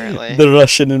currently. The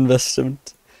Russian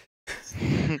investment.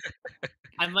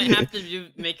 I might have to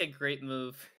make a great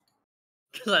move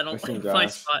because I don't Listen, like my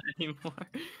Josh. spot anymore.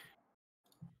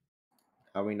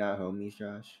 Are we not homies,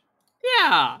 Josh?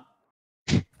 Yeah,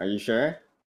 Are you sure?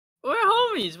 we're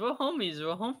homies. We're homies.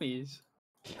 We're homies.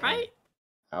 Right?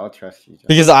 I'll trust you, Josh.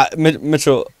 Because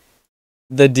Mitchell,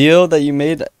 the deal that you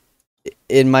made,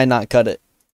 it might not cut it.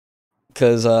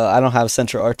 Because I don't have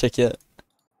Central Arctic yet.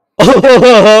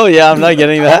 Oh, yeah, I'm not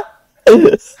getting that.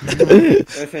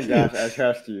 Listen, Josh, I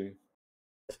trust you.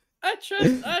 I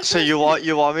trust. So you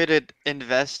want me to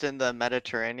invest in the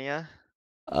Mediterranean?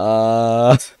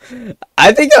 I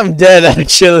think I'm dead,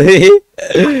 actually.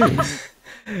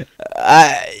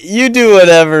 You do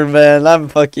whatever, man. I'm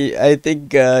fucking. I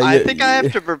think. I think I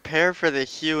have to prepare for the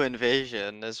Hue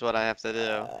invasion. Is what I have to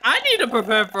do. I need to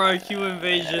prepare for a Q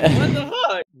invasion. What the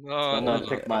fuck? No, Someone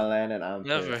pick my land and I'm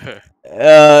never. pissed.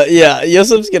 Yeah,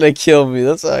 Yosef's gonna kill me.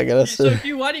 That's all I gotta So say.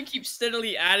 Q, why do you keep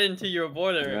steadily adding to your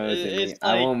border? Listen to me. It's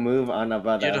I like won't move on a You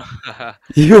brother. don't.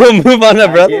 You will move on, I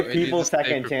brother. give You need people to stay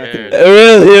second prepared.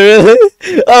 chances.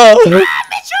 Really? Oh.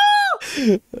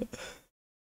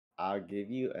 I'll give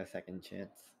you a second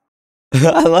chance.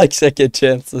 I like second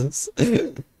chances.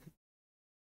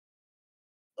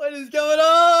 what is going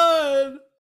on?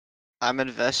 I'm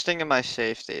investing in my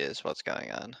safety. Is what's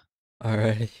going on.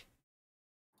 Alrighty.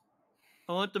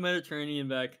 I want the Mediterranean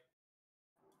back.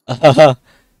 The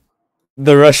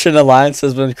Russian alliance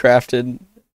has been crafted,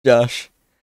 Josh.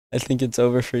 I think it's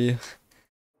over for you.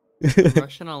 The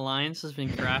Russian alliance has been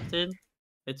crafted.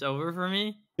 It's over for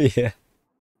me. Yeah.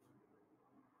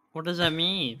 What does that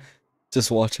mean?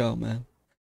 Just watch out, man.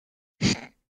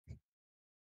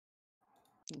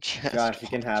 Josh, you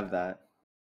can have that.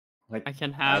 Like, I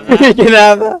can have You that. can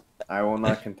have that. I will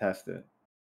not contest it.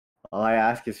 All I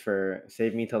ask is for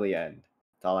save me till the end.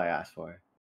 That's all I ask for.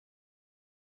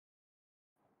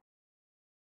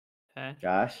 Okay.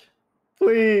 Josh,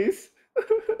 please.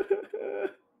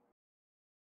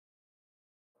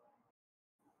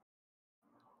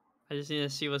 I just need to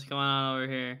see what's going on over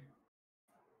here.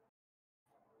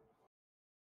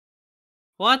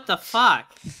 What the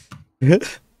fuck?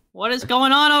 What is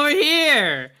going on over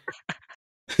here?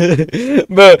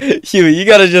 Bro, Hugh, you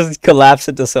gotta just collapse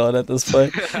into someone at this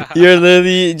point. You're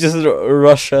literally just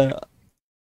Russia.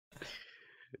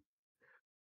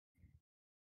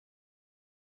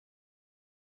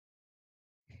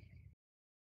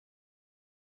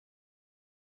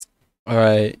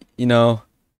 Alright,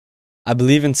 I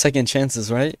believe in second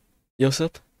chances, right,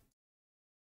 Yosef?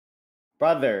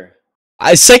 Brother.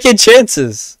 Second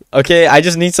chances. Okay, I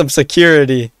just need some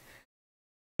security.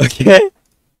 Okay?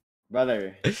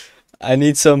 Brother. I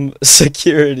need some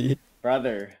security.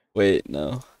 Brother. Wait,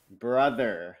 no.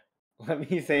 Brother. Let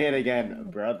me say it again.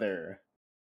 Brother.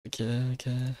 Okay.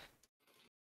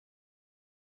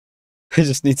 I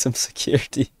just need some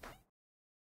security.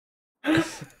 What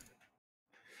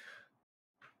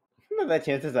are the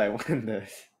chances I win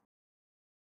this?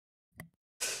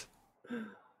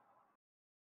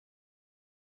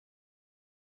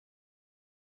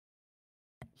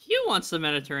 Hugh wants the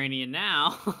Mediterranean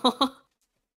now.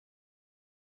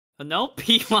 Nope,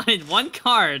 he wanted one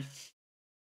card.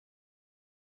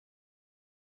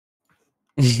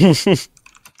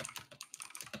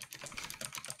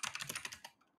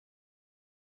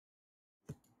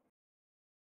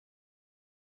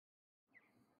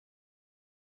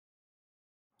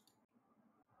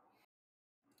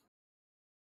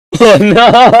 Oh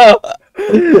no!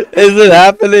 Is it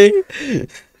happening?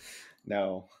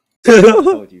 No. I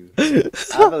told you.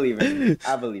 I believe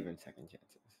in second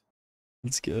chances.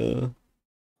 Let's go.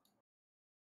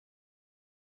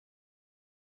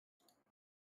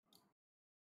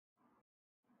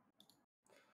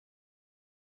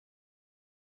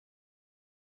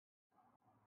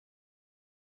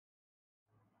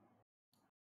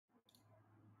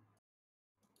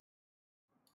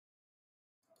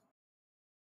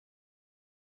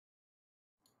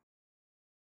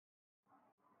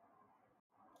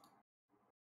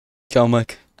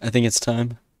 Kelmick, I think it's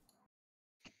time.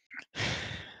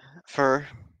 For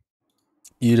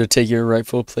You to take your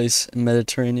rightful place in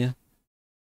Mediterranean.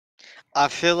 I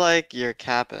feel like you're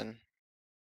capping.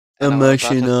 And I'm about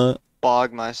actually to not.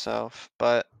 bog myself,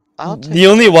 but I'll take The the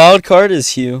only risk. wild card is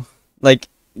Hugh. Like,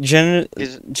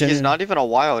 He's not even a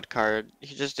wild card.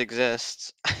 He just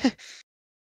exists.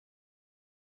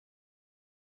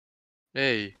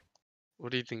 Hey,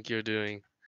 what do you think you're doing?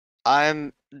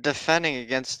 I'm defending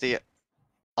against the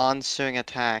ensuing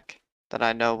attack that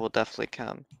I know will definitely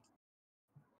come.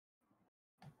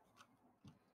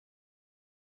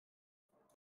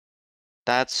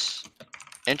 That's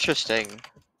interesting.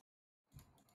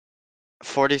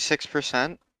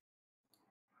 46%?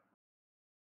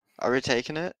 Are we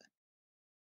taking it?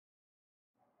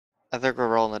 I think we're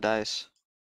rolling the dice.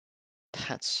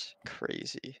 That's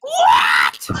crazy.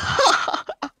 What?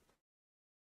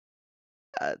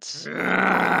 That's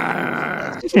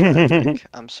tragic.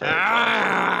 I'm sorry,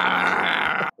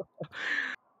 Josh.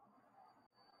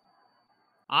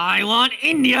 I want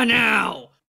India now.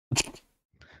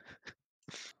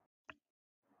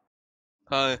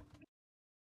 Hi.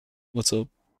 What's up?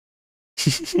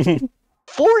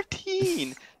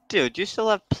 14! Dude, you still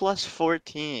have plus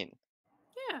 14.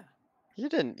 Yeah, You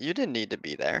didn't need to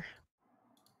be there.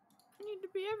 I need to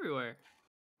be everywhere.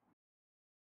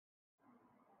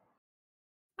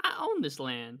 I own this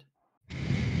land.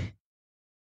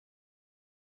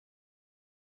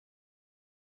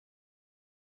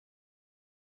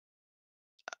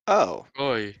 Oh,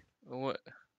 Oi. What?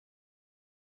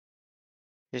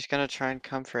 he's gonna try and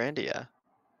come for India.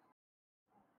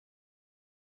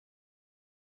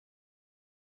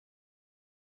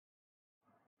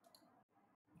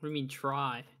 What do you mean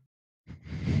try?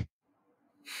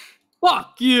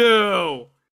 Fuck you!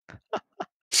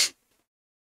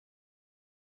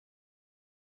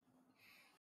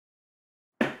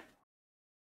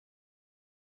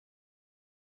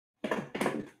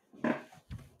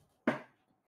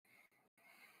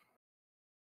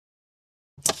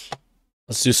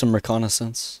 Let's do some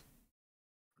reconnaissance.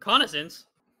 Reconnaissance?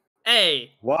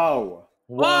 Hey! Whoa.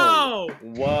 Whoa!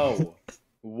 Whoa.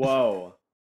 Whoa.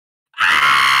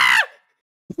 Ah!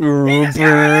 What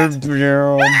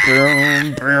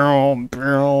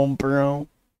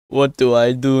do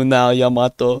I do now,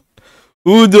 Yamato?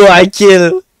 Who do I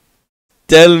kill?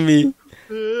 Tell me.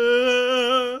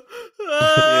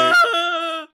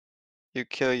 You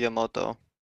kill Yamoto.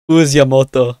 Who is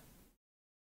Yamato?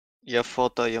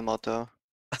 Yafoto Yamoto.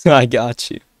 I got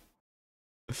you.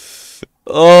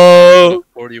 Oh.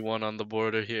 41 on the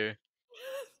border here.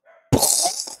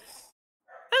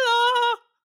 Hello!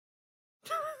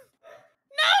 No,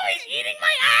 he's eating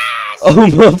my ass! Oh,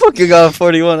 motherfucker got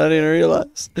 41. I didn't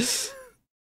realize.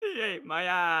 He ate my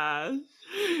ass.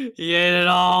 He ate it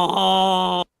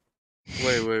all.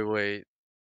 Wait.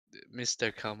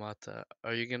 Mr. Kamata,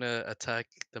 are you gonna attack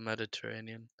the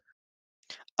Mediterranean?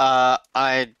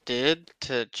 I did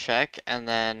to check, and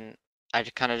then I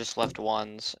kind of just left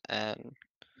ones, and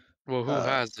Well, who Uh,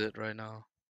 has it right now?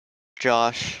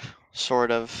 Josh,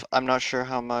 sort of. I'm not sure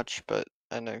how much, but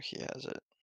I know he has it.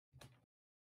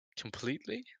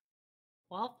 Completely?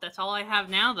 Well, that's all I have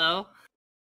now, though.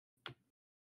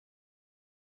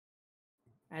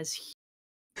 As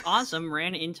Awesome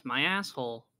ran into my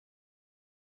asshole.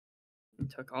 And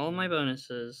took all my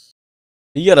bonuses.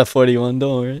 You got a 41,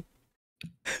 don't worry.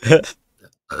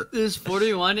 This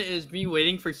 41 is me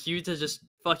waiting for Hugh to just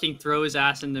fucking throw his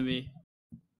ass into me.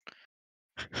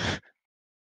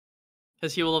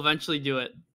 Because he will eventually do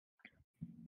it.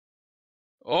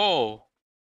 Oh!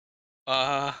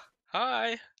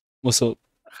 Hi! What's up?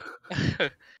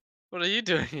 What are you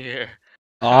doing here?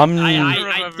 I'm. I I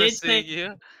remember did seeing say-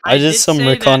 you. I did some say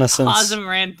reconnaissance. That Awesome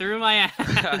ran through my ass.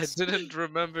 I didn't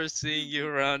remember seeing you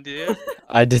around here.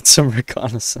 I did some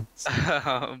reconnaissance.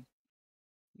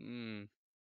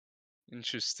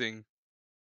 Interesting.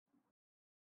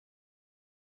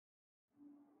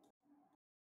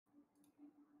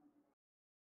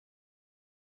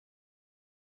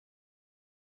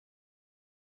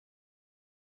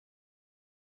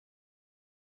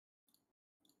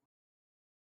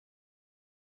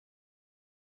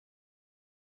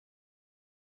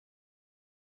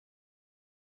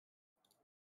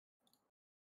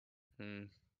 Hmm.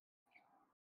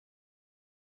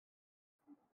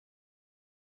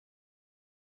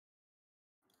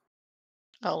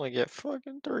 I only get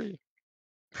fucking 3.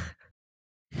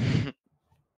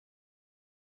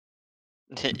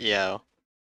 Yo.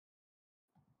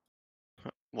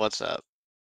 What's up?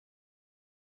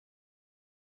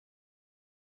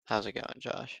 How's it going,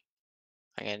 Josh?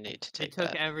 I'm gonna need to They take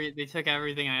took that. they took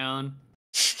everything I own.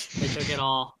 They took it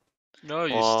all. No,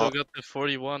 you Well- still got the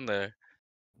 41 there.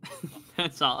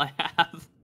 That's all I have.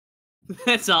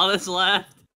 That's all that's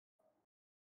left.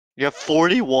 You have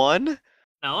 41?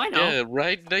 No, I know. Yeah,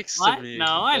 right next What? to me. No,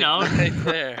 I like, know. Right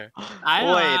there. I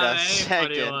don't Wait have a any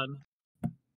second. 41.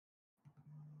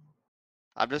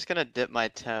 I'm just gonna dip my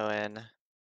toe in.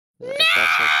 No! If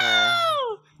that's okay.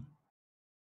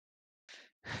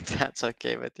 If that's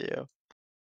okay with you.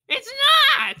 It's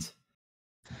not!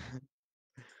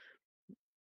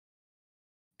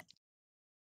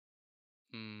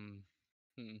 Hmm.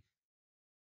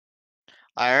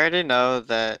 I already know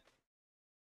that.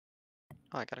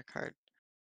 Oh, I got a card.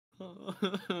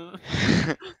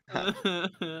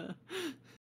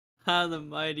 How the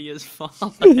mighty has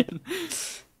fallen.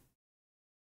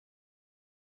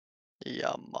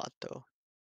 Yamato.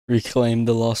 Reclaim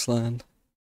the lost land.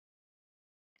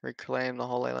 Reclaim the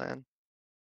Holy Land.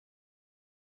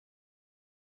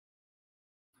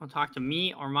 Don't talk to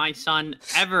me or my son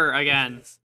ever again.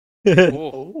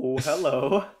 Oh. Oh,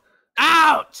 hello.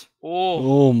 Out!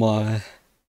 Oh. Oh my.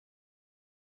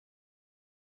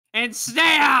 And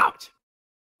stay out!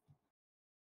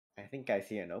 I think I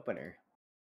see an opener.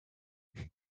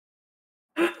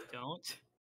 Don't.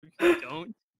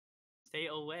 Don't. Stay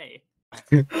away.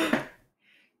 A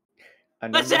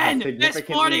number has Listen! This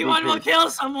significantly 41 will decreased. kill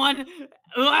someone!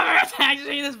 Whoever attacks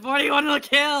me, this 41 will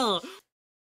kill!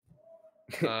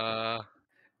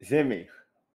 Zimmy,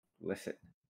 listen.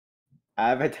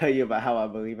 I ever tell you about how I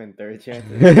believe in third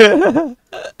chances?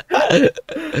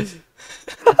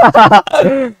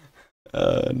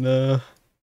 No. I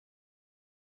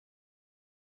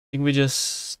think we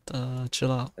just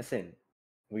chill out. Listen,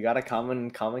 we got a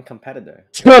common competitor.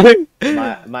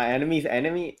 My enemy's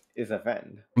enemy is a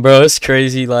friend. Bro, it's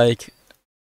crazy. Like,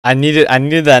 I needed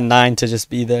that 9 to just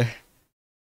be there,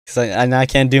 cause I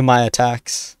can't do my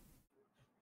attacks.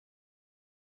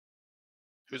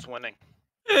 Who's winning?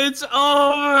 It's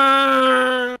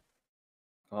over!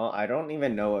 Well, I don't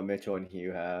even know what Mitchell and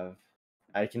Hugh have.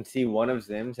 I can see one of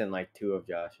Zim's and like 2 of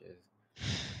Josh's.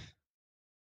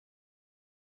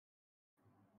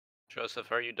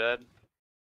 Joseph, are you dead?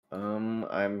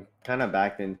 I'm kind of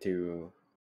backed into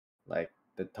like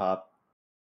the top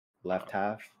left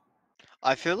half.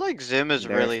 I feel like Zim is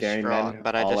There are really scary strong, men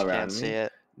but I all just around can't see me.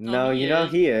 it. No, he you know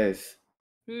is. he is.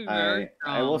 He's very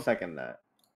I will strong. second that.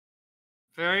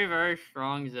 Very, very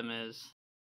strong Zim is.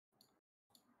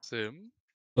 Sim.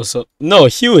 What's up? No,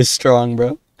 Hugh is strong,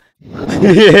 bro.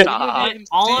 Stop.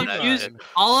 All of that Hugh's shit.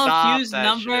 all of Stop Hugh's that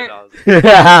number shit,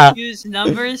 Oz. Hugh's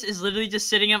numbers is literally just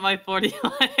sitting at my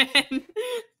 41.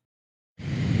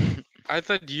 I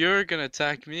thought you were gonna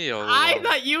attack me all I along.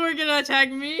 thought you were gonna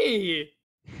attack me.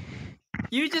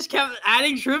 You just kept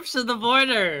adding troops to the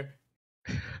border.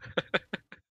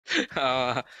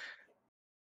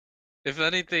 If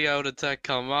anything, I would attack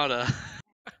Kalmata.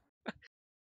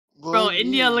 Bro,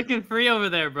 India looking free over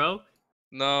there, bro.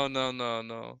 No.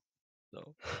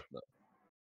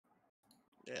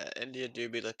 Yeah, India do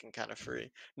be looking kind of free.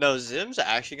 No, Zim's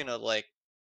actually gonna like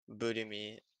booty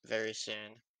me very soon.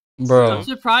 Bro, I'm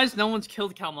surprised no one's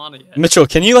killed Kalmana yet. Mitchell,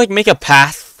 can you like make a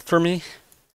path for me,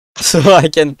 so I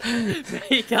can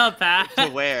Make a path. To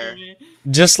where?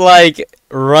 just like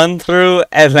run through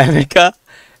Atlantica,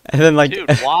 and then like. Dude,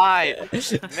 why?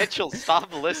 Mitchell,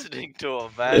 stop listening to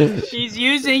him, man. He's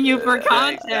using you for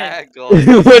content. Exactly.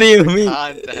 What do you mean?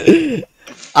 Content.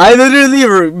 I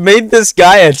literally made this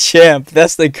guy a champ.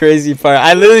 That's the crazy part.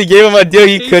 I literally gave him a deal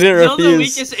he He's couldn't still the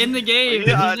refuse. weakest in the game.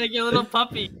 Yeah. He's like a little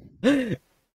puppy. Okay.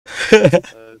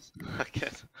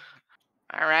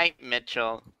 All right,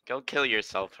 Mitchell, go kill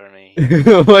yourself for me.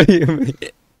 What do you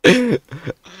mean?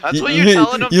 That's what you're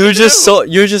telling him You're to just do.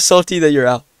 you're just salty that you're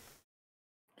out.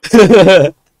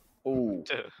 Ooh.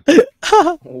 Dude,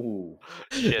 Ooh.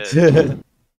 shit.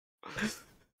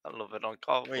 A little bit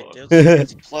uncalled Wait, for. dude,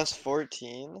 it's plus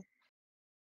 14.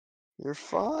 You're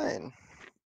fine.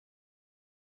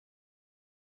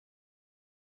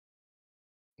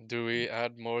 Do we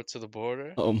add more to the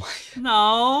border? Oh my.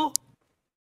 No.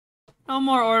 No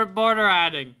more border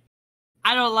adding.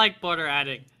 I don't like border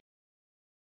adding.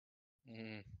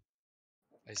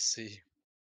 I see.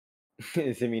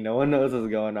 Zimmy, no one knows what's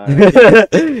going on.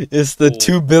 It's the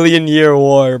 2 billion-year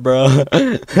war, bro.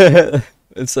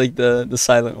 It's like the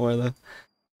silent war though.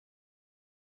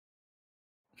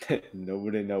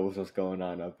 Nobody knows what's going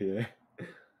on up here.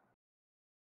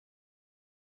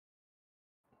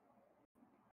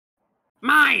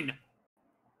 Mine!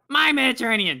 My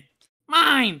Mediterranean!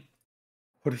 Mine!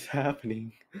 What is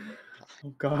happening? Oh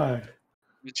God.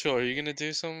 Mitchell, are you gonna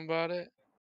do something about it?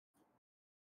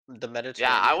 The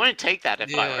Mediterranean. Yeah, I wouldn't take that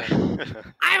if I were.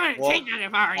 I wouldn't Well, take that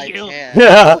if I were I you. can.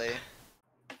 Yeah. Actually.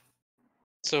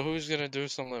 So who's gonna do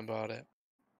something about it?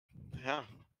 Yeah.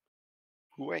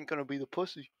 Who ain't gonna be the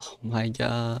pussy? Oh my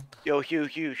god. Yo,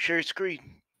 Hugh, share screen.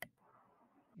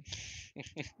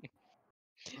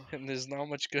 And there's not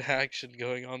much good action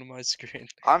going on my screen.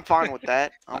 I'm fine with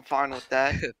that. I'm fine with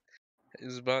that.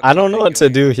 It's about I don't know nothing what to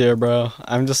going do on. here, bro.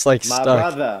 I'm just like My stuck.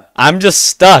 brother. I'm just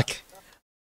stuck.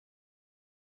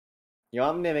 You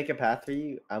want me to make a path for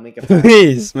you? I'll make a path.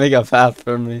 Please make a path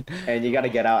for me. And you gotta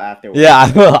get out afterwards. Yeah,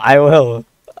 I will. I will.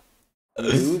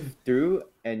 You move through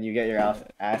and you get your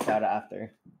ass out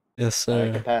after. Yes, I'll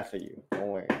make a sir. path for you. Don't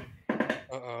worry.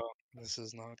 Uh-oh, this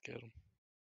is not good.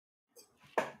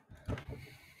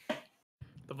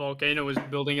 The volcano is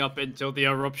building up until the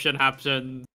eruption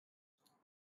happened.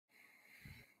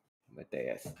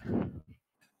 Mateus.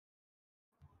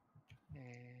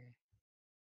 Mm,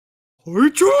 Our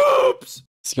troops!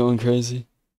 It's going crazy.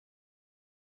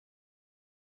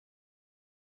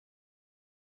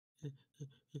 I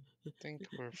think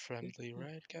we're friendly,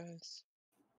 right, guys?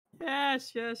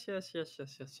 Yes.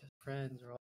 Friends,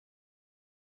 are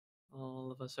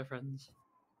all of us are friends.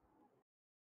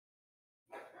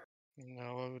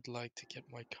 Now I would like to get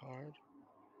my card.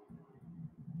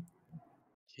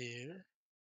 Here.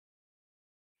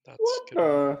 That's What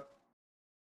good.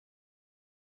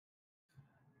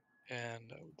 the?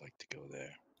 And I would like to go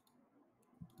there.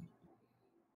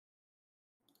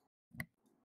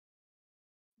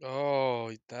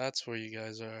 Oh, that's where you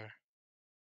guys are.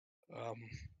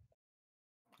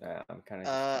 Yeah, I'm kind of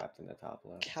just trapped in the top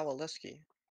left. Kowaleski.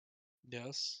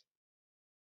 Yes.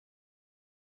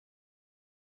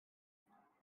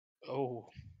 Oh,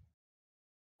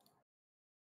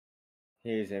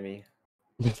 Here's Zimmy.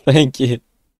 Thank you.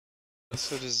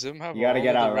 so does Zim have You gotta all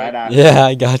get of the out right right after. Yeah,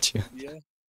 I got you. Yeah.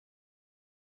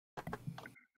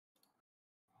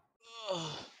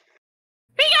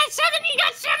 He got seven! He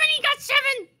got seven! He got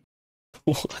seven!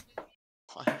 What?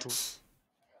 What?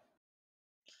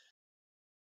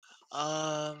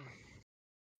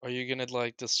 Are you gonna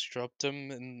like disrupt him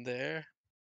in there?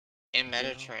 In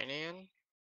Mediterranean?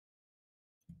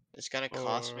 It's gonna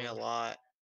cost me a Or- lot.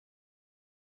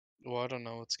 Well, I don't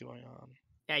know what's going on.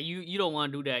 Yeah, you don't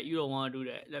want to do that. You don't want to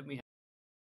do that. Let me.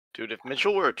 Dude, if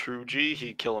Mitchell were a true G,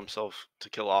 he'd kill himself to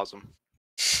kill Ozum.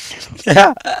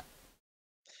 Yeah.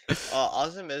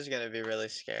 Ozum is gonna be really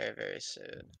scary very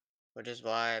soon. Which is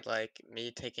why, like,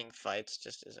 me taking fights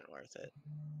just isn't worth it.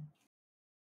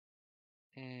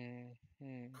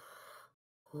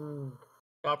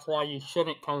 That's why you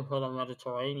shouldn't come to the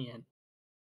Mediterranean.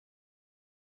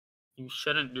 You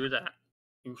shouldn't do that.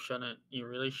 You shouldn't. You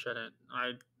really shouldn't.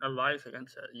 I advise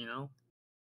against it, you know?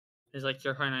 It's like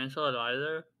your financial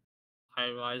advisor. I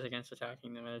advise against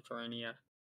attacking the Mediterranean.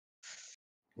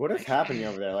 What is happening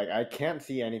over there? Like, I can't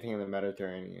see anything in the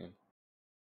Mediterranean.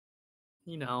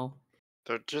 You know.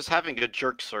 They're just having a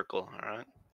jerk circle, alright?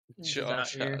 Just out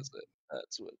Josh here. has it.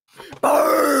 That's what.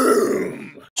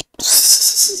 Boom!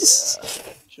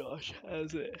 Josh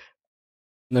has it.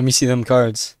 Let me see them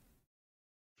cards.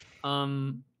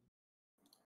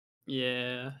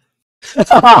 Yeah.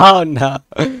 Oh no.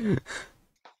 I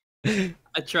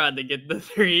tried to get the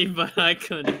 3, but I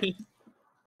couldn't.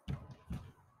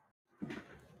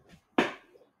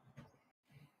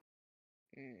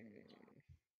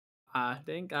 I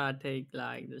think I take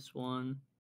like this one.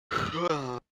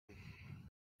 And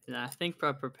I think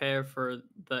I prepare for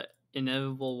the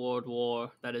inevitable world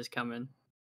war that is coming.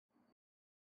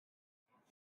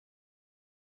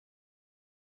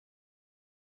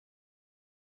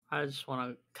 I just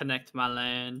want to connect my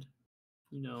land.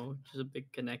 You know, just a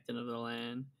big connecting of the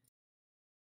land.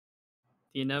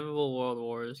 The inevitable world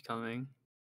war is coming.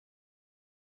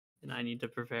 And I need to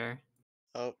prepare.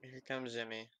 Oh, here comes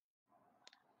Zimmy.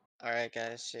 Alright,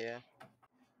 guys, see ya.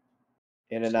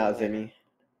 In and See you out, later. Zimmy.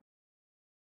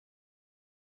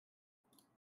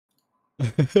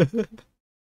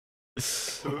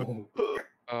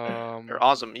 Or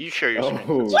Ozum, you share your screen.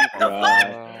 Oh, Since you-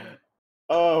 God.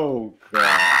 Oh,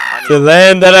 God. The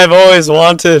land that I've always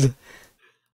wanted.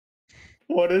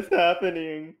 What is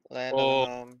happening? Land Oh, of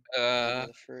the home. Land of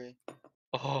the free.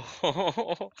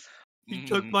 Oh. He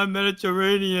took my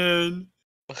Mediterranean.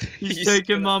 He's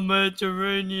taking my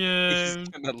Mediterranean. He's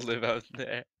gonna live out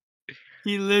there.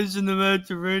 He lives in the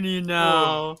Mediterranean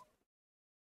now.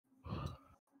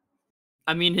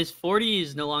 I mean, his 40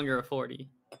 is no longer a 40.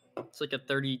 It's like a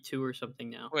 32 or something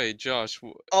now. Wait, Josh.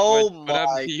 Oh what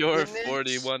happened my to your goodness.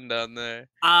 41 down there?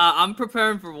 I'm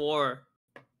preparing for war.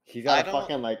 He's got I a don't-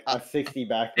 fucking, like, a 60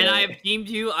 back there. And I've deemed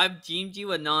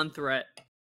you a non-threat.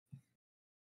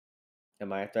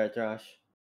 Am I a threat, Josh?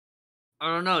 I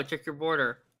don't know, check your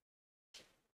border.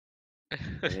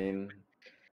 I mean...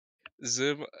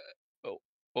 Zim. Oh.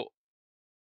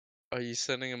 Are you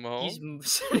sending him home?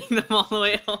 He's sending them all the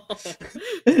way home.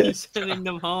 He's sending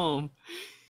them home.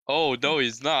 Oh no,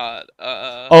 he's not.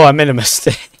 Oh, I made a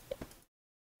mistake.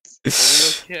 Are we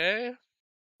okay? Are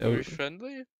Oh, we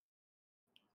friendly?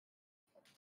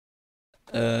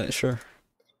 sure.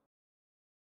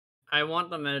 I want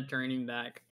the Mediterranean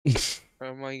back. Or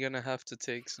am I gonna have to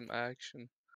take some action?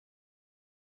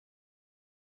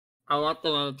 I want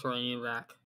the Mediterranean back.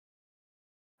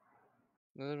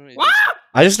 Let me What? just-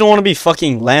 I just don't want to be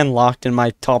fucking landlocked in my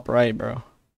top right, bro.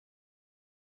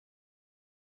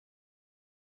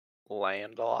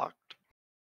 Landlocked.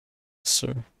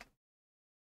 Sir.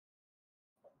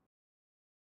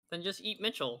 Then just eat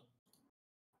Mitchell.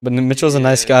 But Mitchell's a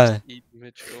nice Yeah, just guy. eat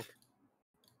Mitchell.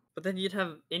 But then you'd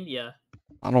have India.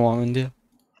 I don't want India.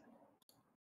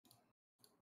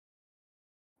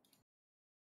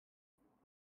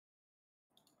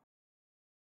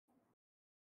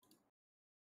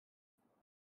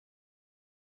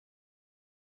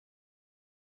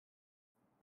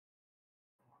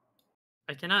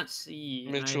 I cannot see.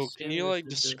 and I Mitchell, can assume you this like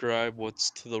is just- describe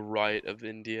what's to the right of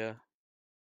India?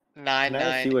 Can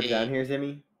I see what's down here,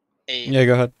 Zimmy? 8. Yeah,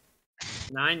 go ahead. So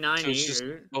it's 998. just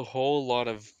a whole lot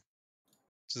of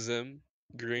Zim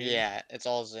green. Yeah, it's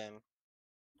all Zim.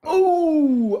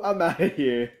 Oh, I'm out of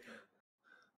here.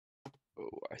 Oh,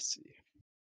 I see.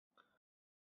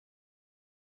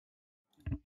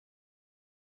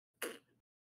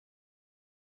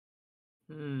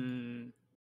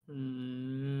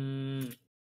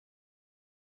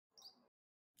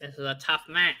 This is a tough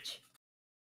match.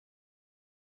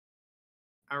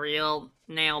 A real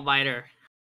nail biter.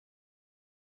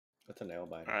 What's a nail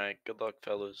biter? Alright, good luck,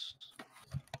 fellas.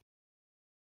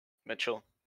 Mitchell,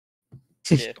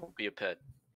 Yeah. don't be a pet.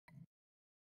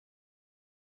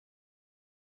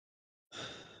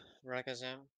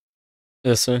 Rakazim,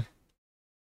 Yes, sir.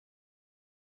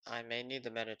 I may need the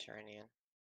Mediterranean.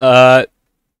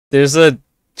 There's a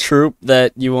troop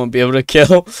that you won't be able to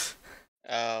kill.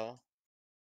 Oh.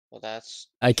 Well, that's...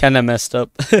 I kind of messed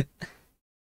up.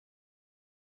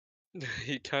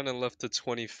 He kind of left a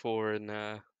 24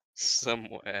 in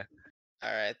somewhere.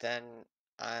 Alright, then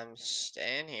I'm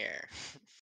staying here.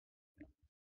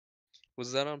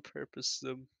 Was that on purpose,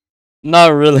 Zim?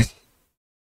 Not really.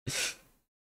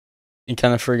 You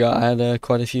kind of forgot I had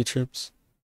quite a few trips.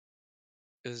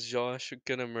 Is Josh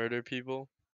gonna murder people?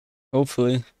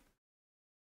 Hopefully.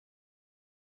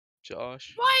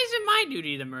 Josh? Why is it my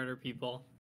duty to murder people?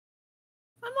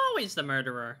 I'm always the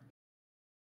murderer.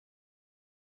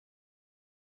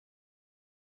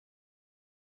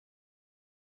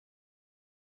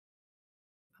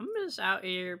 I'm just out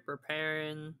here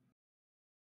preparing.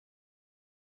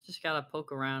 Just gotta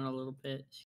poke around a little bit.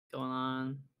 See what's going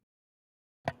on.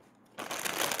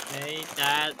 Okay,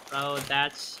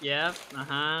 that's, yep,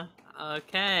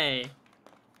 okay.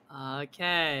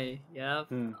 Okay, yep,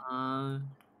 Hmm.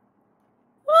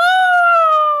 Woo!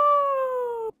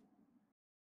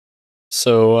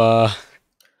 So,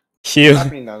 Hugh. Stop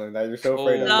being down like that. You're so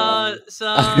afraid of Oh.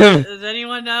 Does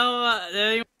anyone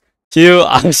know, Hugh,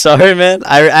 I'm sorry, man.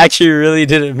 I actually really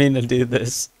didn't mean to do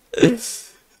this. But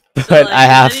So, like, I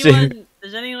have to.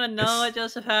 Does anyone know what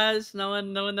Joseph has? No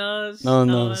one knows. No one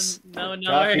knows. No one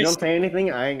Josh, you knows. don't say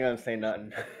anything, I ain't gonna say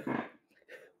nothing.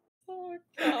 Oh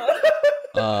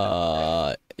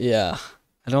god. Yeah.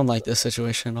 I don't like this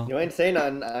situation at all. You ain't say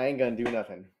nothing, I ain't gonna do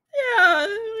nothing. Yeah.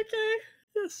 Okay.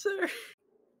 Yes, sir.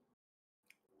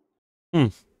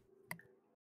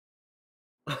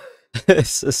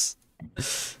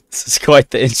 This is quite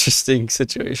the interesting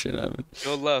situation I'm in.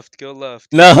 Go left, go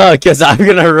left. No, because I'm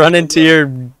gonna run into your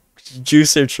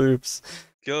juicer troops.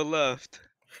 Go left.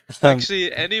 Um,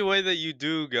 Actually, any way that you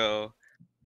do go.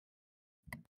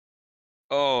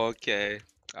 Oh, okay.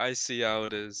 I see how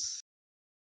it is.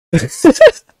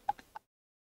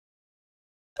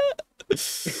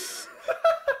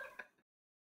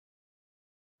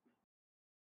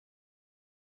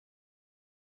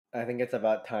 I think it's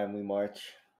about time we march.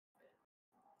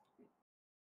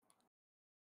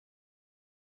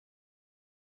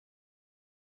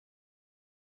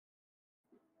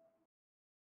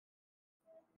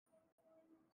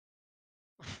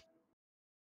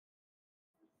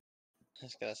 I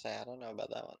was gonna say, I don't know about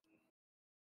that one.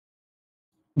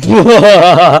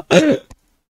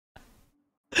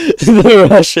 The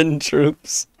Russian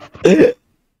troops. I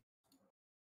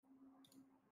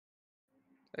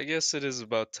guess it is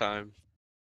about time.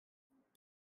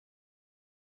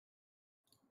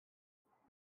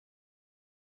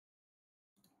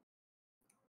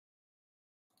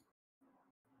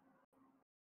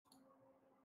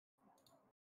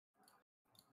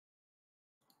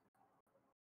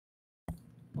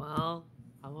 Well,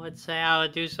 I would say I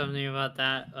would do something about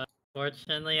that, but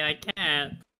unfortunately I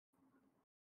can't.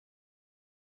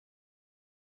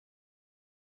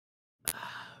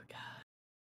 Oh god.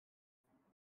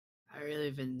 I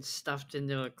really been stuffed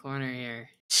into a corner here.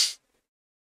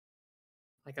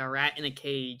 Like a rat in a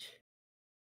cage.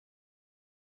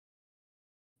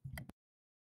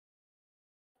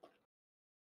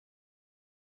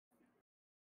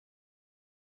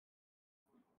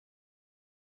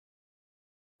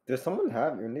 Does someone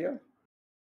have India?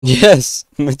 Yes,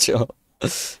 Mitchell.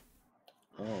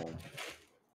 Oh.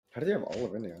 How do you have all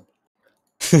of India?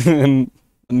 $1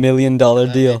 million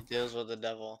That deal. it deals with the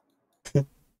devil.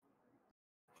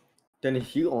 Then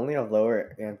if you only have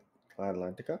Lower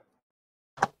Atlantica?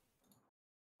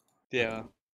 Yeah.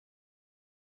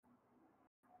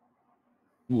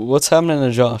 What's happening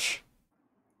to Josh?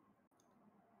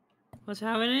 What's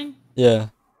happening? Yeah.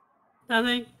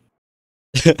 Nothing.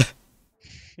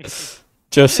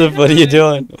 Joseph, what are you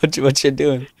doing? What you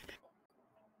doing?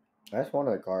 I just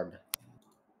wanted a card.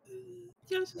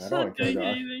 Joseph's I don't not wanna kill doing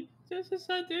Josh. anything. Joseph's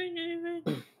not doing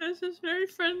anything. Joseph's a very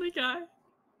friendly guy.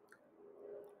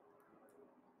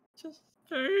 Just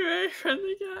very, very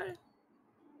friendly guy.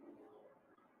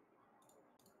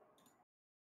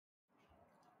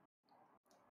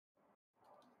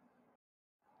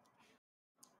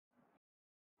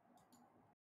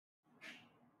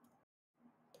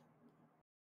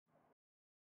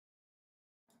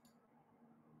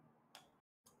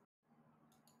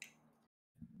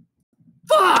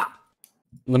 Fuck!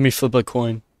 Let me flip a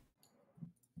coin.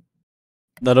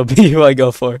 That'll be who I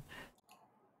go for.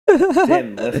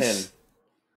 Sim, listen.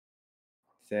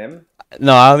 Sim?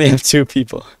 No, I only have 2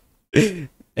 people. And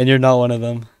you're not one of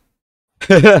them.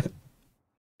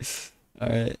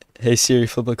 Alright. Hey Siri,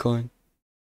 flip a coin.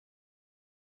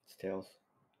 It's tails.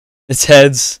 It's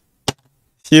heads.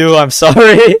 Hugh, I'm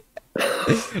sorry.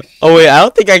 Oh wait, I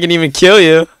don't think I can even kill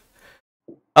you.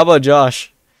 How about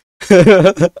Josh?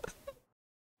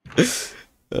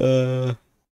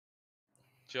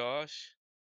 Josh,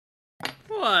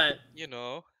 What? you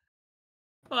know,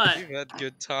 What? you've had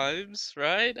good times,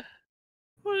 right?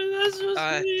 What is that supposed to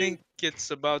I mean? think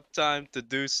it's about time to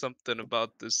do something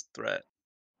about this threat.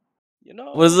 You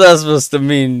know, What's that supposed to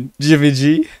mean, Jimmy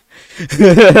G?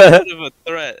 bit of a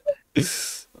threat.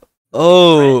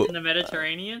 Oh, In the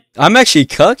Mediterranean? I'm actually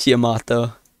cucked,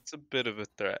 Yamato. It's a bit of a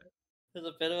threat, There's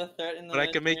a bit of a threat in the but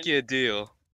I can make you a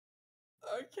deal.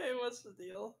 Okay, what's the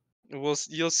deal?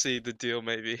 You'll see the deal,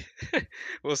 maybe.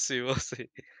 We'll see. We'll see.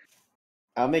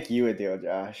 I'll make you a deal,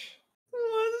 Josh.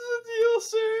 What is the deal,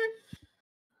 sir?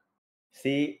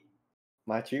 See,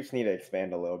 my troops need to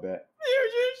expand a little bit,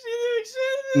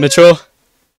 Mitchell,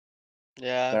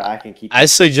 Yeah. but I can keep. I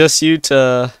suggest you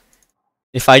to,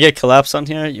 if I get collapsed on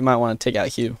here, you might want to take out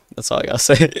Hugh. That's all I gotta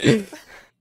say.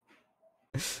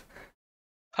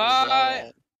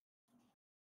 Hi.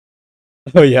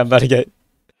 Oh yeah, I'm about to get.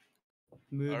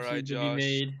 Moves Alright, need to be Josh.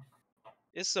 made.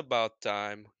 It's about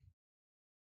time.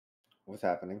 What's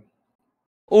happening?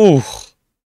 Oh,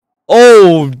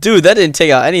 oh, dude, that didn't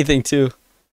take out anything too.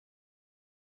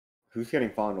 Who's getting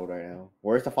fondled right now?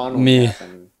 Where's the fondling Me.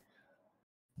 happening?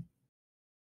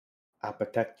 I'll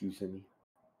protect you, Simi.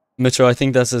 Mitchell, I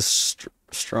think that's his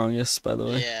strongest, by the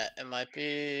way. Yeah, it might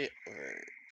be.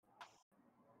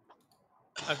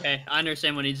 Okay, I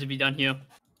understand what needs to be done, Hugh.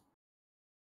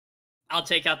 I'll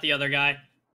take out the other guy.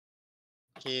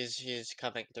 He's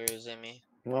coming through, Zimmy.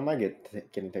 Why am I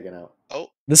getting taken out?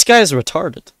 Oh. This guy is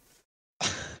retarded.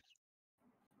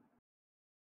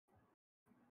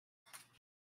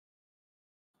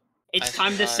 It's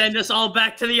time to send us all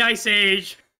back to the Ice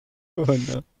Age. Oh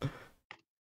no.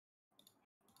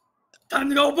 Time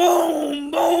to go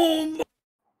boom, boom.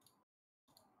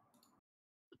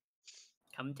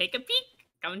 Come take a peek.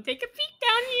 Come take a peek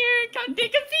down here. Come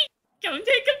take a peek. Come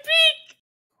take a peek.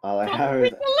 All I Come have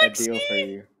is with a Alexi. deal for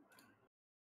you.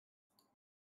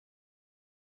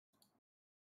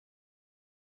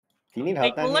 Do you need help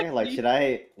Take down here? Like, Alexi. should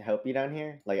I help you down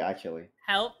here? Like, actually.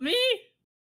 Help me?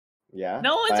 Yeah?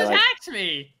 No one's By, like- attacked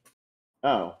me.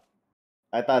 Oh.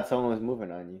 I thought someone was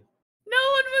moving on you. No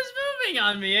one was moving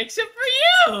on me except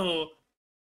for you.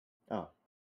 Oh.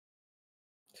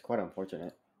 It's quite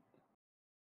unfortunate.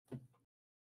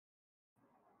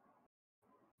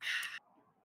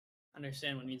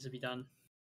 Understand what needs to be done.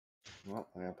 Well,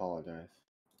 I apologize.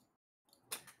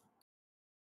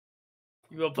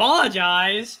 You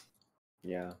apologize?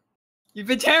 Yeah. You've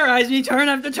been terrorizing me turn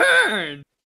after turn.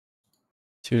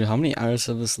 Dude, how many hours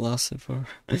have this lasted for?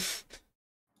 I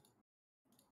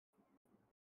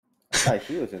thought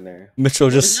he was in there. Mitchell,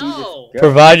 Where did just he No. go?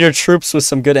 provide your troops with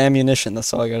some good ammunition.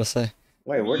 That's all I gotta say.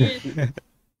 Wait, where Me did and,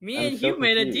 me I'm and so Hugh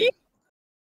made a deal.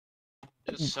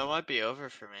 confused. So might be over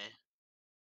for me.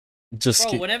 Just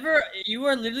Bro, keep. whenever you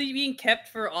are literally being kept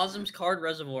for Ozm's card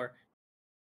reservoir.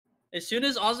 As soon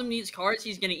as Ozm needs cards,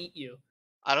 he's gonna eat you.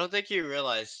 I don't think you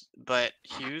realize, but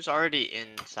Hugh's already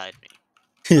inside me.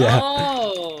 Yeah.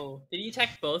 Oh, did he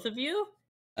attack both of you?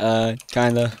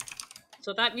 Kinda.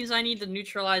 So that means I need to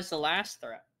neutralize the last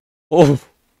threat. Oh.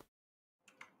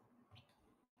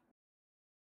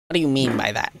 What do you mean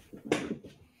by that?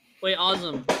 Wait,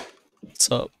 Ozm,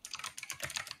 What's up?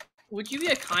 would you be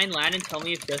a kind lad and tell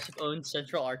me if Joseph owns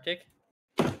Central Arctic?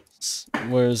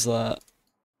 Where's that?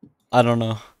 I don't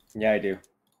know. Yeah, I do.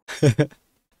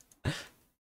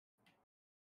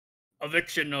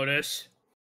 Eviction notice.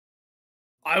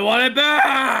 I want it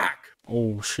back!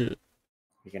 Oh shit.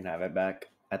 You can have it back.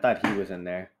 I thought he was in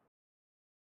there.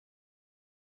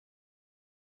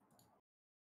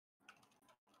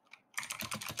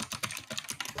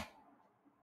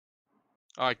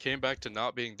 Oh, I came back to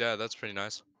not being dead. That's pretty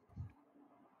nice.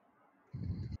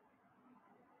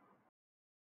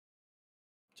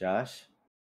 Josh?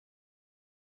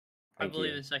 I Thank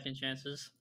believe you. in second chances.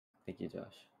 Thank you,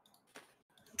 Josh.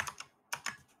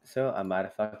 So I might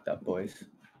have fucked up, boys.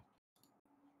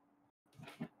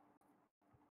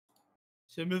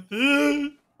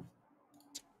 Timothy!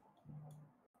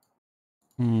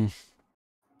 Hmm.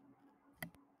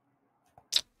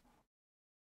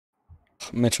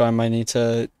 Mitchell, I might need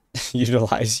to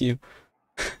utilize you.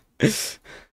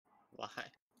 Why?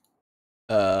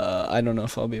 I don't know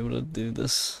if I'll be able to do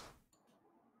this.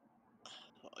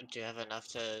 Do you have enough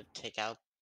to take out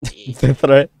the The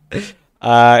threat.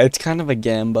 It's kind of a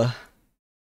gamba.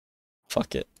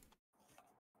 Fuck it.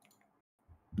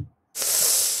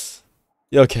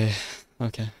 Okay.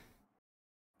 Okay.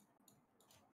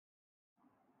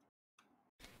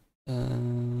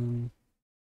 Um.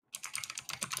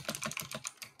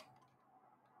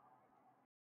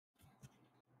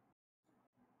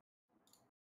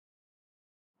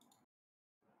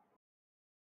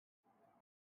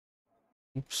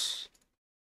 Oops.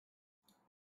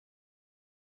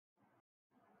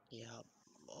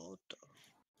 Yamamoto?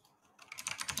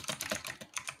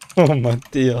 Oh my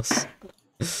Dios.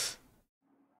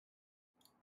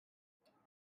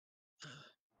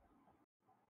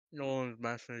 No one's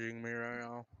messaging me right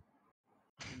now.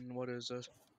 What is this?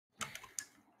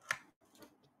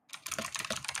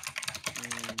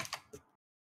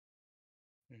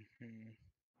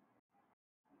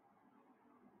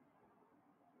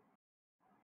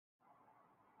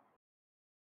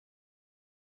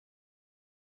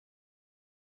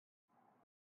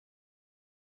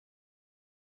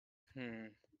 Mm-hmm.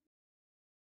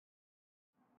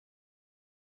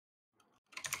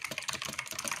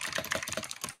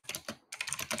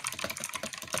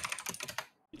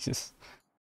 Jesus.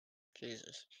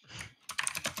 Jesus.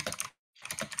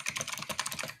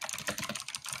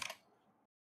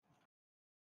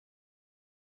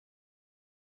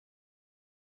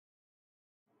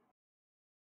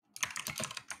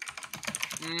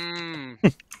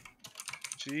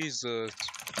 Jesus.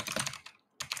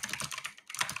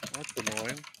 That's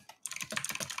annoying.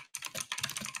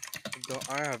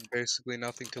 I have basically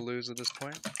nothing to lose at this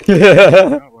point.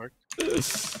 That worked.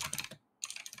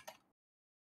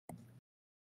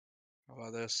 How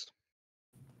about this?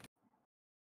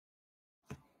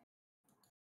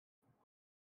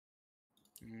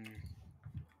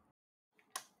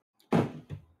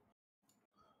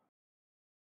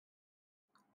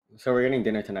 So we're getting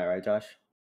dinner tonight, right, Josh?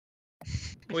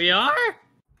 We are?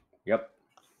 Yep.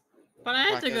 But I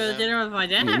have to go to dinner with my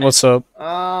dad. What's up?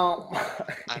 Oh.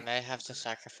 I may have to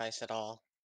sacrifice it all.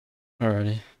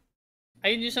 Alrighty.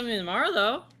 I can do something tomorrow,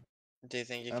 though. Do you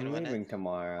think you I'm can win leaving it?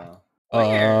 tomorrow.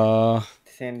 Where?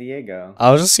 San Diego. I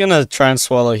was just gonna try and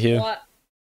swallow Hugh. What?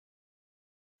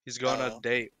 He's going on a Oh.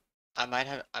 date. I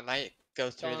might go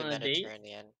through Going the on a date?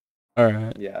 Mediterranean.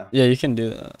 Alright. Yeah. Yeah, you can do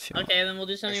that if you want. Okay, then we'll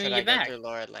do Or something should when I you get go back. through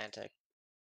Lower Atlantic?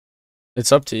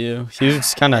 It's up to you.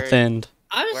 Hugh's kind of Where- thinned.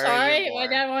 I'm Where are you sorry, my more?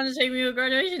 dad wanted to take me to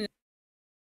graduation.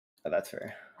 Oh, that's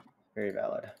fair. Very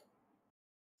valid.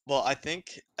 Well, I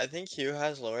think Hugh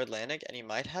has Lower Atlantic, and he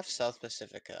might have South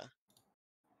Pacifica,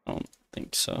 I don't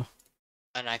think so.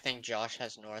 and I think Josh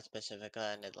has North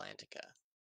Pacifica and Atlantica.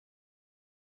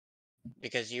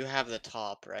 Because you have the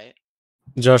top, right?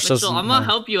 Josh Mitchell, doesn't I'm gonna have-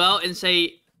 help you out and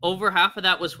say over half of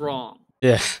that was wrong.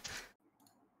 Yeah.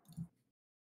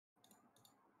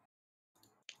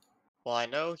 Well, I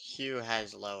know Hugh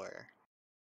has lower.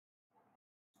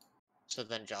 So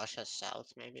then Josh has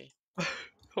south, maybe?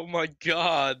 Oh my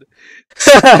god.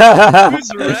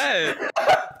 Who's red?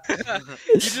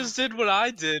 You just did what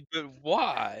I did, but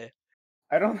why?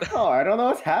 I don't know. I don't know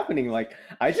what's happening. Like,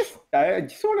 I just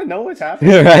want to know what's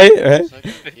happening. Right, I'm right. so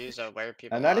confused at where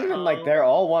people I'm not are. even like they're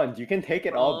all ones. You can take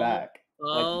it all back.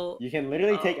 Oh, Like, you can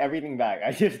literally take oh. everything back.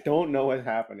 I just don't know what's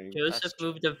happening. Joseph That's true.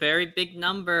 moved a very big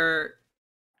number.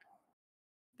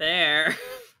 There.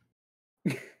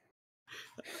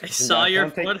 I saw Josh, your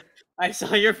don't take- I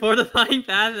saw your fortifying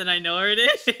path, and I know where it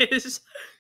is.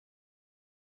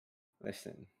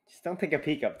 Listen, just don't take a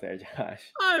peek up there, Josh.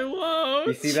 I won't.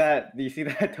 You see that? Do you see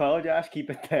that 12, Josh?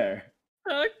 Keep it there.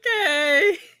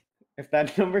 Okay. If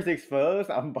that number's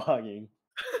exposed, I'm bugging.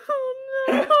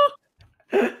 Oh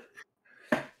no.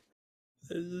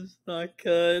 This is not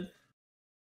good.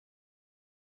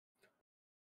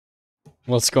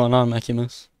 What's going on,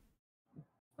 Maximus?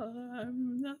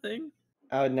 Nothing.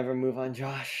 I would never move on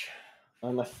Josh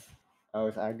unless I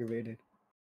was aggravated.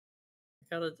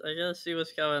 I gotta see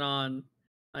what's going on.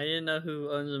 I didn't know who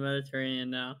owns the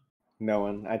Mediterranean now. No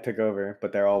one. I took over,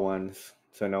 but they're all ones,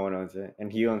 so no one owns it.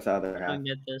 And he owns the other I half. don't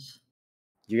get this.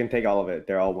 You can take all of it.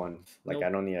 They're all ones. Like, Nope. I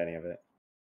don't need any of it.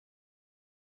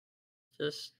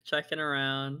 Just checking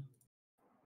around.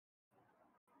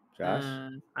 Josh?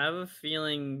 I have a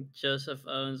feeling Joseph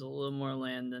owns a little more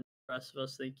land than the rest of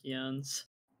us think he owns.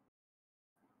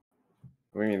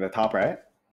 What do you mean, the top right?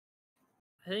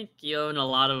 I think you own a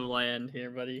lot of land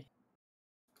here, buddy.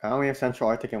 I only have Central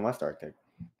Arctic and West Arctic.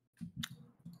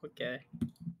 Okay.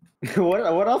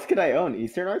 What else could I own?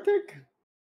 Eastern Arctic?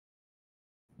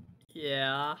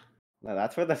 Yeah. No,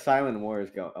 that's where the Silent War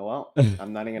is going. Oh, well,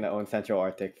 I'm not even gonna own Central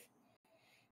Arctic.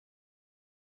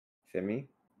 See me?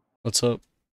 What's up?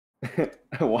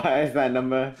 Why is that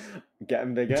number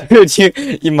getting bigger?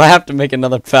 Dude, you might have to make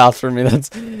another path for me.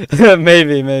 That's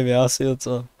maybe. I'll see what's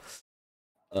up.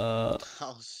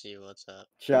 I'll see what's up.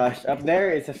 Josh, up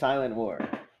there is a Silent War.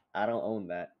 I don't own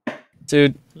that.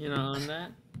 dude. You don't own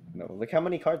that? No, look how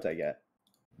many cards I get.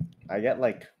 I get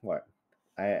like what?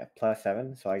 I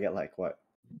 +7, so I get like what?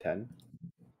 10?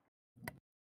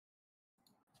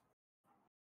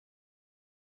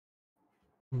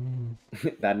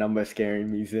 That number's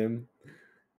scaring me, Zim.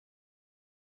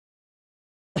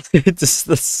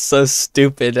 That's so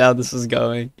stupid how this is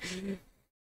going.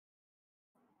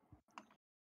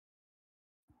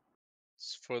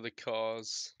 It's for the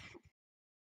cause.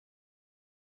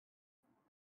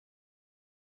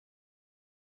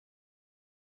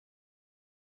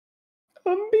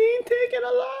 I'm being taken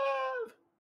alive.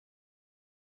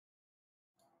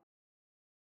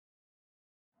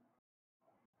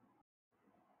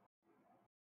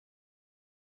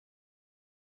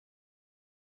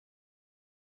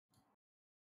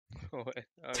 Oh, wait,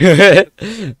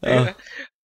 Oh,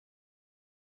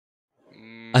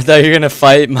 I thought you were gonna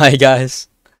fight my guys.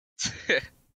 Bro,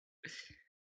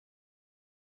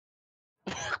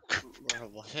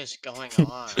 what is going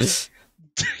on?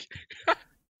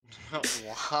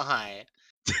 Why?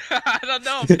 I don't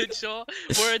know, Mitchell.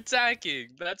 We're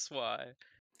attacking. That's why.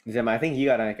 Zim, I think you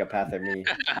gotta make a path for me.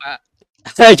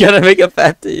 I gotta make a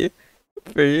path to you.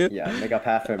 For you? Yeah, make a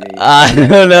path for me. I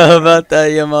don't know about that,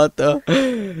 Yamato.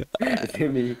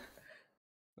 Zimmy,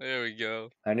 There we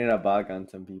go. I need a bug on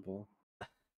some people.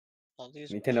 All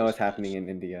these Need to know what's bozos. happening in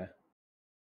India.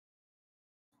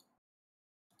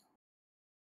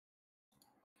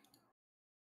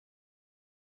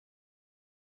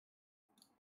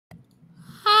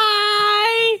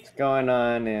 Hi! What's going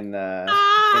on in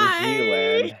Hi!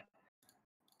 Zealand?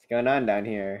 What's going on down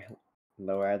here?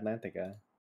 Lower Atlantica.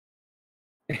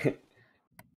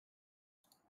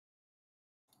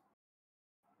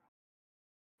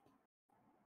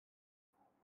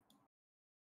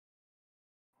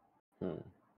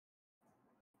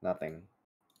 Nothing.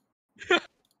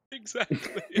 Exactly.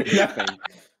 Nothing.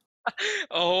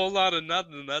 A whole lot of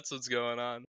nothing. That's what's going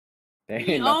on. There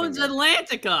He ain't nothing owns there.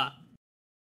 Atlantica!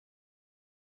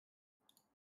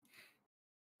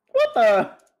 What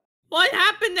the? What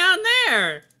happened down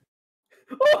there?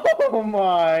 Oh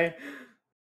my!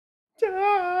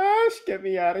 Josh, get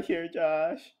me out of here,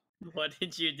 Josh. What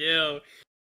did you do?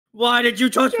 Why did you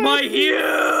touch my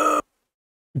heel?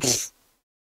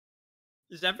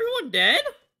 Is everyone dead?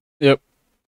 Yep.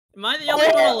 Am I the only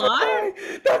one alive?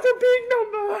 That's a big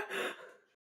number.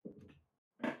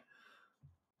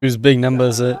 Whose big number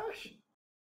is it? Josh.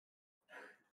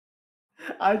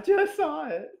 I just saw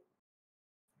it.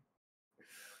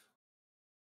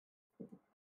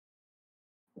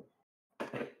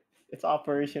 It's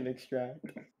Operation Extract.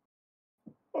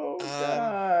 Oh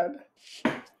God.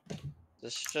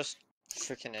 This is just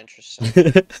freaking interesting.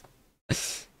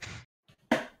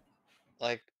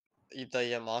 Like, the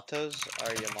Yamatos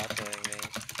are Yamatoing me.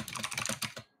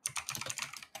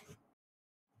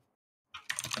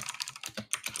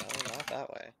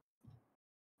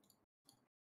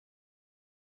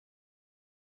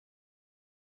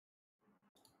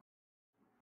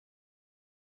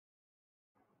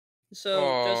 So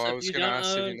Oh, I Joseph, was you gonna don't ask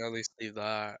if you own. can at least leave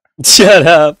that. Shut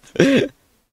up.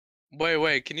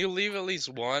 Wait, can you leave at least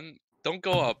one? Don't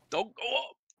go up. Don't go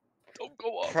up. Don't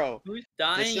go up. Bro, Who's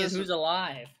dying and is- who's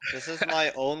alive? this is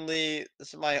my only. This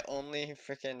is my only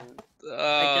freaking.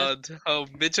 Oh,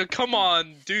 Mitchell, come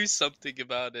on, do something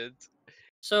about it.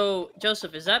 So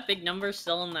Joseph, is that big number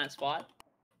still in that spot?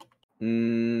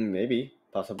 Maybe,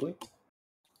 possibly.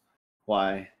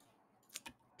 Why?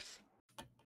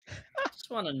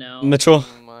 Just want to know. Mitchell,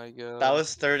 Oh my god. That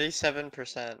was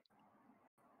 37%.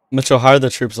 Mitchell, how are the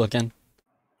troops looking?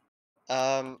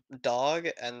 Dog,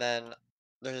 and then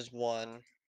there's one.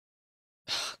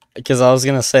 Because I was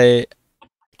gonna say,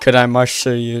 could I march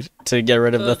to you to get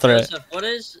rid of So the threat? Joseph, what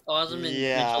is Awesome and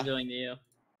Yeah. Mitchell doing to you?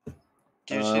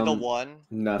 Do you see the one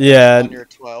Nothing. Yeah, on your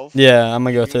 12? yeah, I'm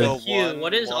gonna go You can through. go Hugh, one,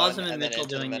 what is one, Awesome and and then Mitchell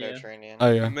into the doing to you? Mediterranean.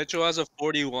 Oh yeah. Mitchell has a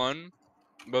 41,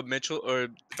 but Mitchell's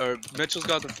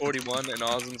got the 41, and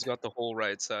Ozm's got the whole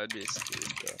right side basically.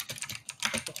 So.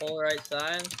 The whole right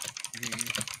side?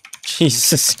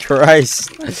 Jesus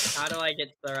Christ. How do I get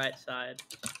to the right side?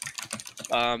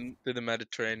 Through the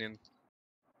Mediterranean.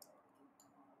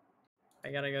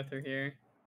 I gotta go through here.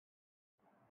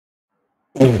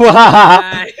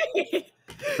 Wow.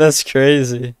 That's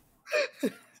crazy.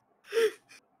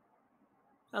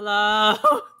 Hello?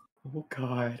 Oh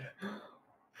god.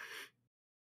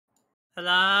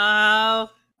 Hello?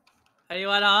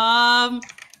 Anyone home?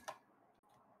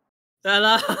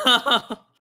 Hello?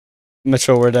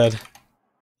 Mitchell, we're dead.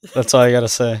 That's all I gotta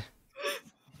say.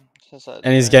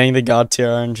 And he's getting the god tier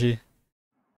RNG.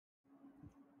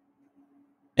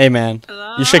 Hey man,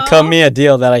 Hello? you should cut me a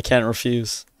deal that I can't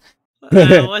refuse.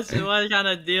 What kind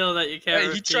of deal that you can't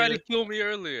Hey, he tried to refuse? kill me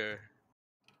earlier.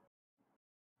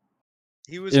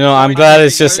 He was. You know, I'm going glad to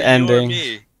it's just either you or ending.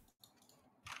 me.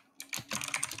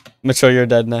 Mitchell, you're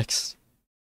dead next.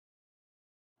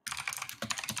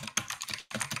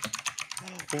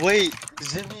 Wait,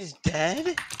 Zimmy's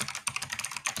dead?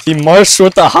 He marched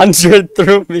with 100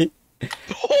 through me. Oh,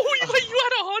 you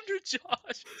had 100,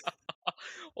 Josh.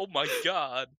 Oh my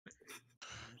god.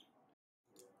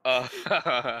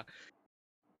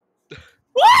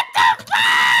 What the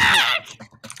fuck?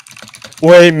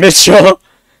 Wait, Mitchell.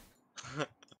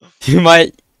 You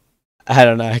might. I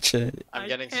don't know, actually. I'm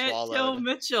getting I can't kill swallowed.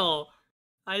 Mitchell.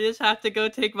 I just have to go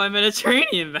take my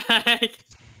Mediterranean back.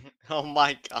 Oh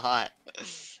my god.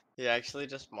 He actually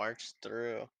just marched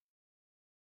through.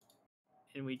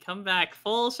 And we come back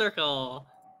full circle.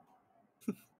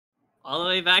 All the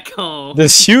way back home.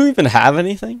 Does Hugh even have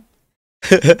anything?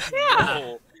 Yeah.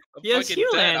 No, I'm He has fucking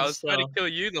dead. I Hewland was trying to still. kill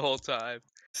you the whole time.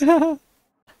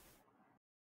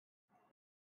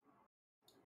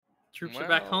 Troops are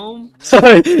back home.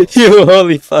 You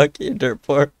holy fuck, you dirt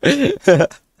poor.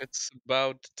 It's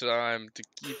about time to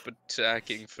keep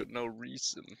attacking for no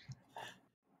reason.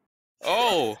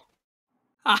 Oh!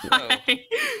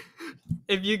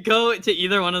 If you go to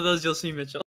either one of those, you'll see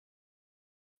Mitchell.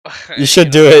 You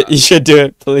should do it. You should do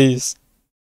it, please.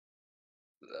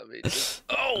 Let me just...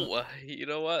 Oh! You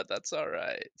know what? That's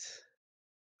alright.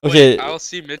 Okay. Wait, I'll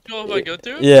see Mitchell if I go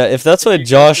through? Yeah, if that's If what you go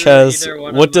Josh through has, either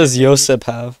one what of my does things- Josep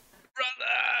have?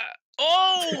 Brother!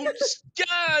 Oh!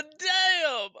 God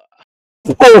damn!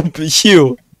 Oh,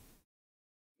 Hugh.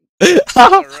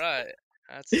 Alright.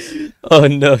 That's it. Oh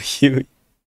no, Hugh.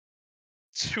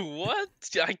 What?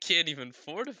 I can't even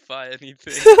fortify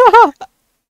anything.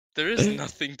 There is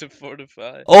nothing to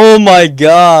fortify. Oh my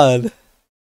god.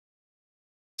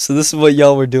 So this is what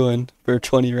y'all were doing for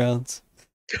 20 rounds.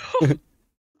 Oh,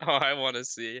 I want to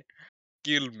see.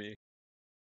 Kill me.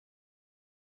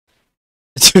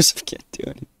 Joseph can't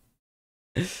do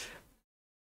anything.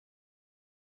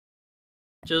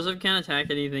 Joseph can't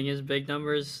attack anything. His big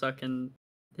number is stuck in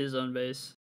his own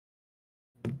base.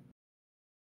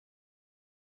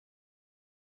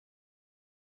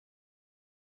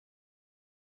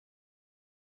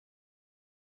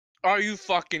 Are you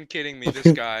fucking kidding me,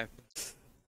 this guy?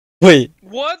 Wait,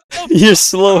 What the you're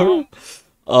slower.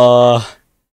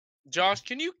 Josh,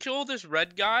 can you kill this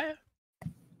red guy?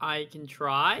 I can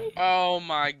try. Oh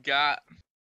my god.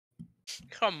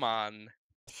 Come on.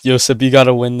 Joseph, you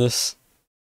gotta win this.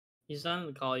 He's not in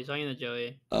the call. He's talking to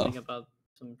Joey. Oh. Something about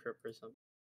some trip or something.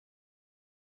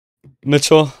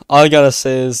 Mitchell, all I gotta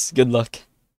say is good luck.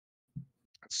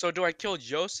 So do I kill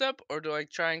Joseph or do I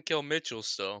try and kill Mitchell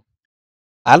still?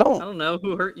 I I don't. don't know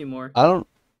who hurt you more.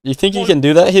 You think you Well- can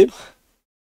do that, Hugh?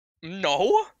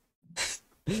 No?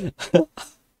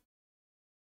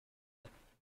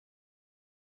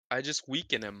 I just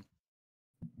weaken him.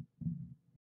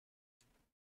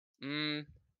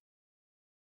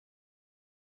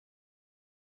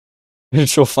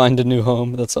 She'll find a new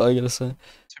home. That's all I gotta say.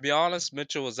 To be honest,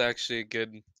 Mitchell was actually a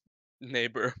good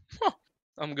neighbor.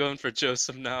 I'm going for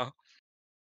Joseph now.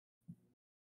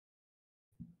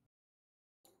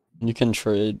 You can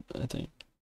trade, I think,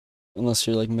 unless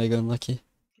you're like mega unlucky.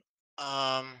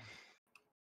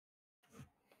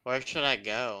 Where should I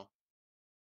go?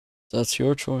 That's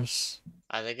your choice.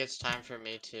 I think it's time for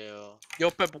me to. Yo,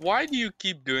 Pep, why do you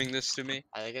keep doing this to me?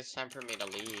 I think it's time for me to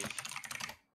leave.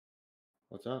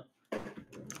 What's up?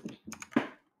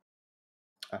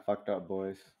 I fucked up,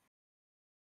 boys.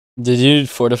 Did you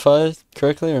fortify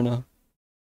correctly or no?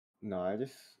 No,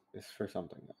 it's for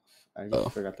something else. I just Oh.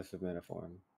 forgot to submit a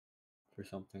form for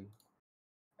something,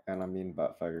 and I'm being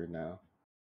butt fuckered now.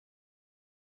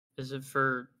 Is it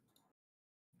for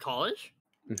college?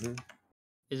 Mhm.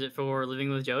 Is it for living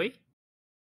with Joey?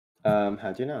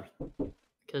 How'd you know?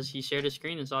 Because he shared his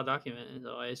screen and saw a document, and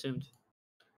so I assumed.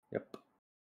 Yep.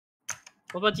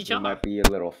 What about We T'Challa? might be a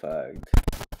little fucked.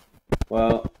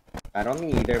 Well, I don't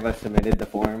think either of us submitted the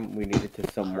form we needed to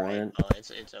Alright, submit well,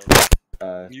 it's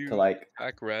over. You to like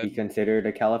attack be red. considered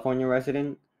a California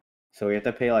resident. So we have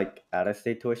to pay like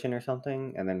out-of-state tuition or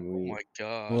something, and then Oh we. my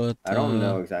god. What? I don't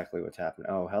know exactly what's happening.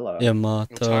 Oh, hello. Well, time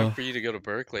Yamato. for you to go to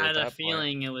Berkeley I at had a that point.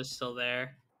 feeling it was still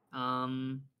there. Well,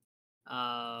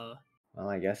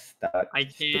 I guess that I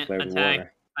can't declared attack.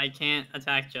 war. I can't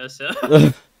attack Joseph.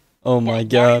 Oh my Why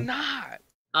god. not?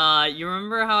 You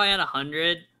remember how I had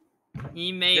 100?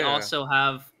 He may Yeah. also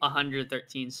have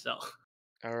 113 still.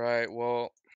 All right.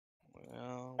 Well.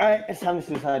 All right, it's time to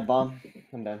suicide bomb.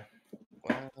 I'm done.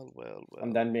 Well.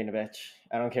 I'm done being a bitch.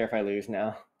 I don't care if I lose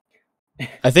now.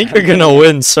 I think you're gonna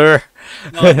win, sir.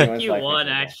 No, I think Anyone's you life won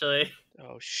miserable. actually.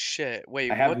 Oh shit!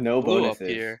 Wait, I have what no blew up bonuses.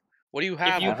 here? What do you If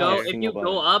have? you I don't have go, a if single you go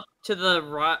bonus. up to the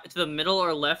right, to the middle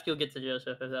or left, you'll get to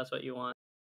Joseph if that's what you want.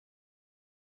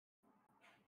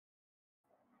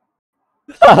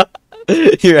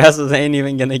 Your asses ain't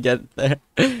even gonna get there.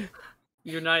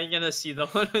 You're not gonna see the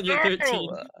 113.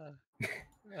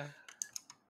 No!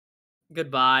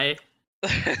 Goodbye.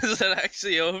 Is that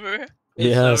actually over? It's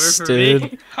Yes, over for dude.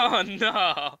 me. Oh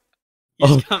no!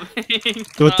 He's Oh. coming.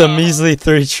 With the measly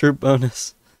 3 troop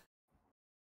bonus.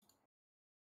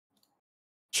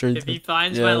 Sure. If he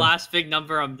finds my yeah. last big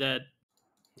number, I'm dead.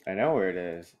 I know where it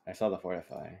is. I saw the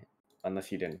fortify.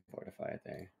 Unless you didn't fortify it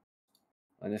there.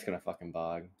 I'm just gonna fucking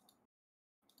bog.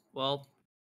 Well,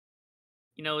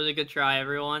 it was a good try,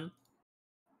 everyone.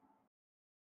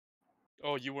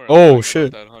 Oh, you weren't. Oh, lying shit.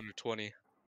 About that 120.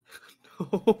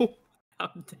 No,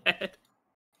 I'm dead.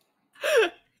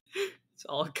 It's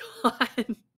all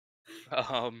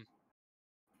gone.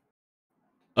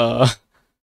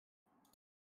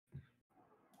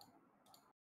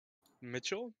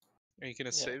 Mitchell, are you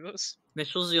gonna save us?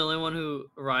 Mitchell's the only one who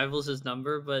rivals his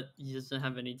number, but he doesn't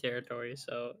have any territory,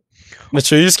 so.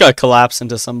 Mitchell, you just got collapsed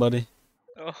into somebody.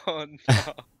 Oh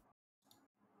no!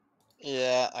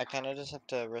 Yeah, I kind of just have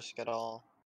to risk it all.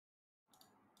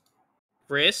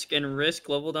 Risk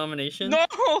global domination? No!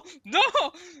 No!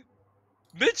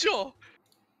 Mitchell!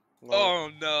 What? Oh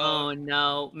no! Oh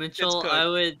no, Mitchell, cooked.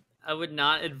 I would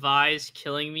not advise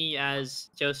killing me as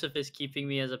Joseph is keeping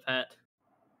me as a pet.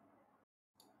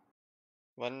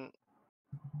 Then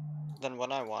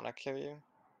when I want to kill you?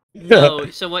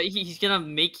 No, so what he's gonna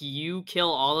make you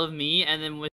kill all of me, and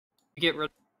then with you get rid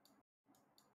of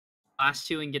the last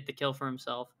two and get the kill for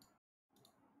himself.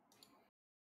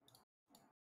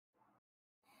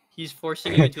 He's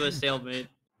forcing you into a stalemate.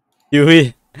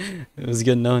 Yui. It was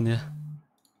good knowing you.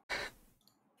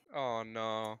 Oh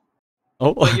no!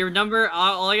 Oh. But your number,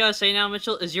 all I gotta say now,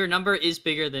 Mitchell, is your number is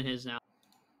bigger than his now.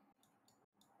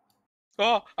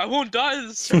 Oh, I won't die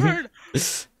this turn!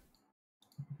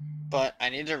 But I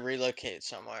need to relocate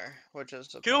somewhere, which is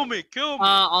the Kill problem. me! Kill me!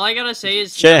 All I gotta say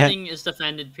is Shit. nothing is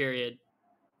defended. Period.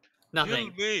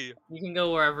 Nothing. Kill me! You can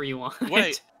go wherever you want.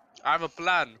 Wait, I have a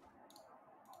plan.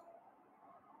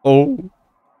 Oh.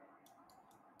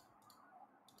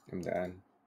 I'm done.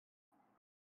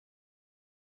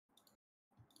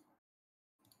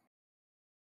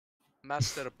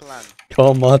 Master plan.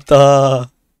 Komata.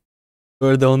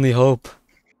 We're the only hope.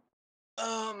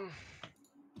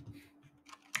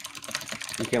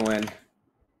 You can win.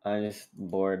 I'm just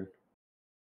bored.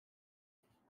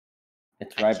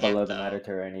 It's I right can't, below the though.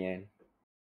 Mediterranean.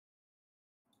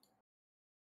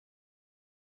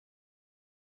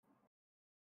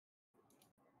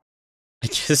 I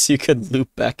guess you could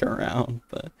loop back around,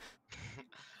 but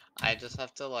I just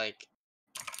have to like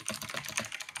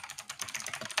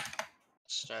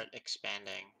start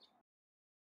expanding.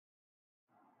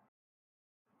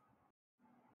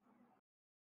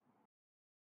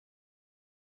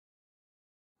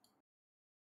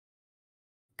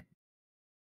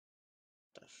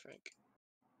 frick?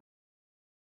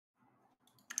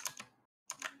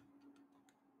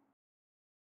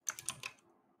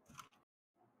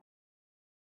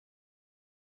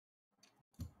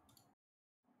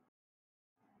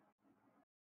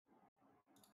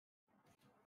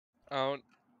 I don't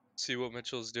see what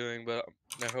Mitchell's doing, but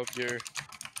I hope you're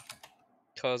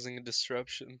causing a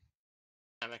disruption.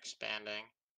 I'm expanding.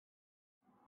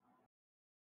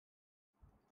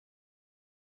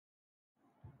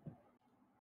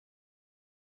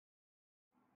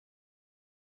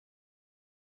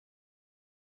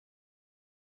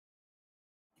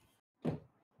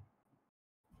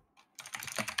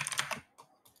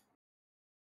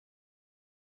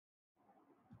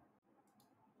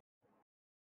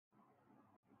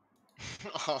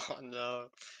 Oh no,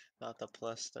 not the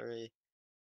 +3.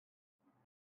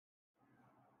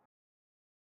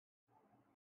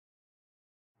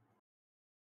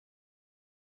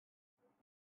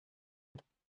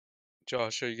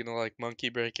 Josh, are you gonna like monkey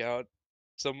break out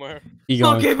somewhere? You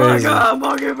going crazy?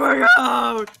 Monkey break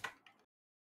out!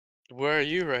 Where are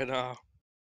you right now?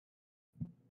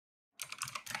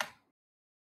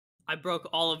 I broke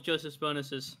all of Joseph's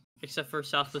bonuses except for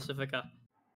South Pacifica.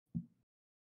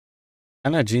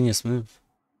 Kind of genius move.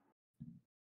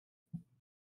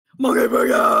 Monkey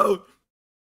break out!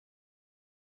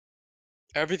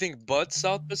 Everything but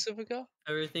South Pacifica?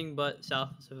 Everything but South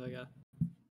Pacifica.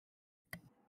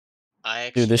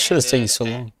 I Dude, this shit is taking expanded so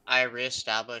and long. I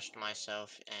reestablished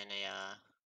myself in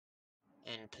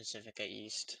a in Pacifica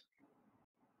East.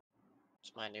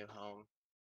 It's my new home.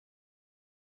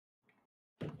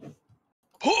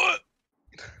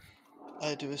 I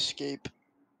had to escape.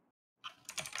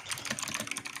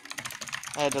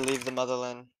 I had to leave the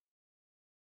motherland.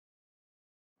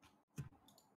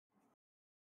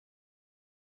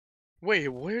 Wait,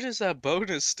 where does that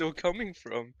bonus still coming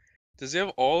from? Does he have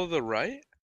all of the right?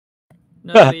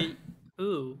 No,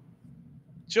 who?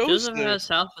 Joseph Joseph! has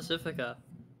South Pacifica.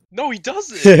 No, he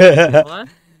doesn't! What?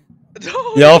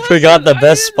 No, he Y'all forgot doesn't! the I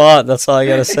best didn't- spot. That's all I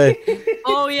gotta say.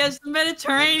 Oh, he has the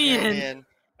Mediterranean.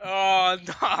 Oh,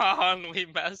 no, we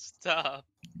messed up.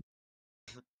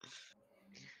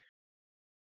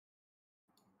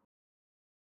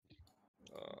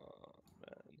 Oh,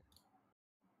 man.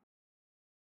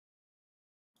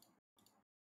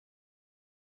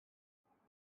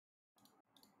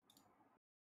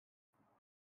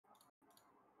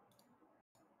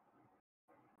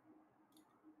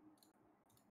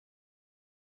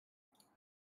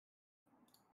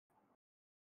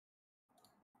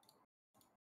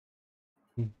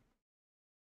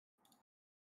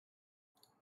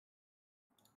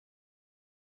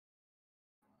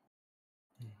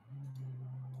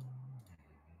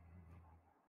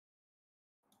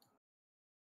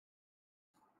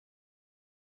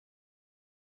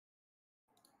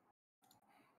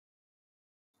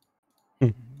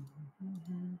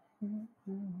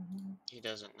 He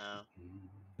doesn't know.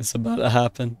 It's about to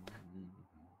happen.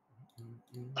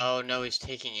 Oh no, he's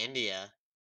taking India.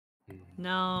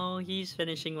 No, he's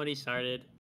finishing what he started.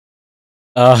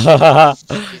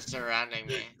 He's surrounding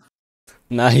me.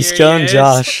 Nice Here he going, is.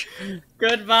 Josh.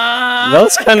 Goodbye. That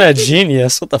was kind of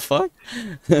genius. What the fuck?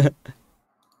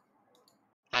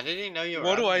 How did he know you were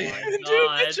What up do I there? even do,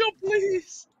 God. Mitchell,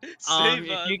 please? Save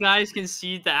If us. you guys can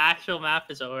see, the actual map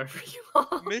is over for you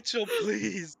all. Mitchell,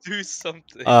 please do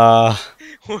something. Uh,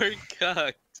 We're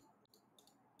cucked.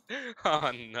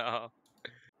 Oh no.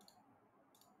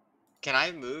 Can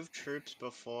I move troops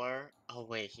before? Oh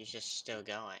wait, he's just still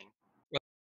going.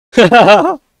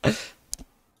 I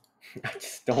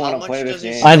just don't How want to much play this does he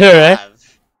game. still I know, right?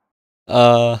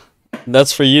 have?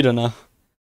 That's for you to know.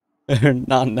 Or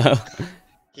not know.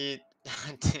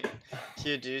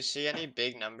 He, do you see any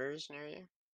big numbers near you?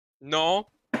 No,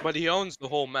 but he owns the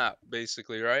whole map,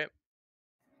 basically, right?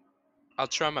 I'll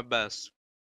try my best.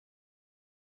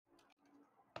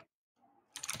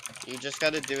 You just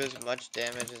gotta do as much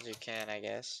damage as you can, I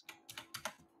guess.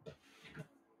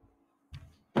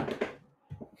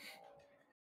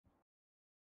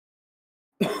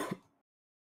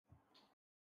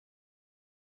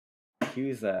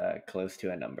 Q's close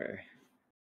to a number.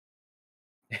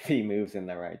 If he moves in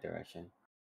the right direction.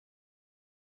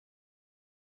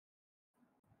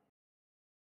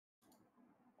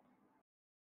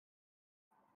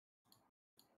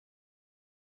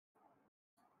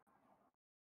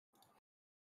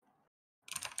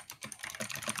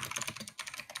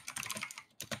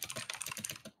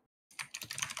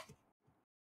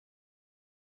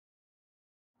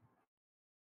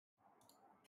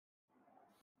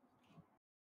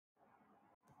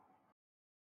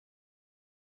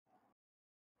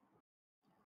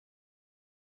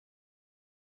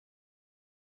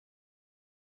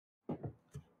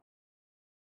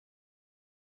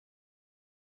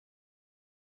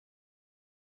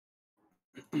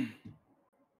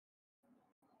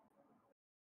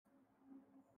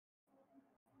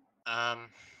 Um.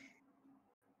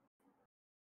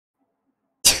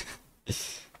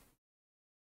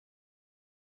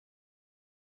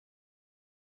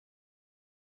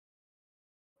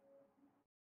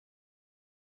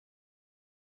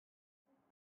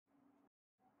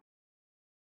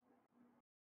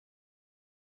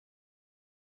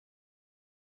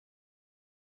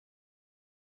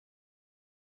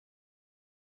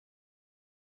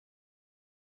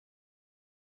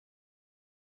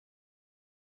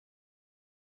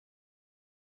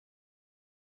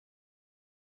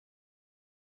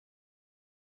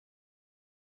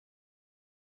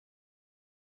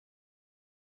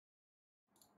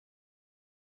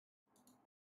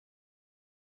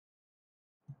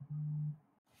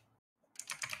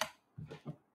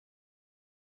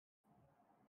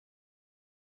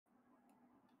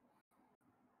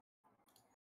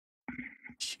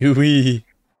 Huey.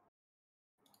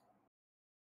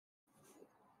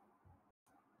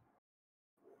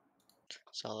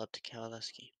 It's all up to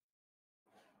Kowaleski.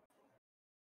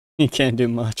 He can't do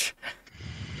much.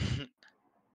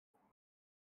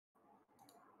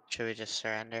 Should we just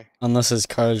surrender? Unless his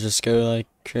cards just go like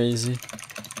crazy.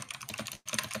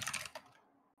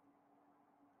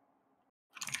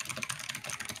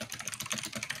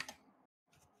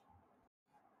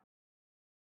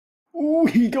 Ooh,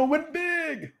 he going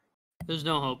big. There's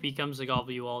no hope. He comes to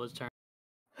gobble you all this turn.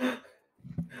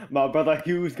 My brother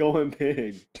Hugh's going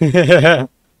big.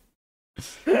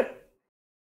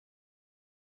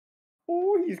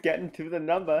 Oh, he's getting to the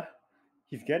number.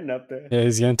 He's getting up there. Yeah,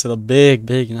 he's getting to the big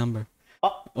number.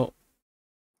 Oh.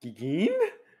 Again?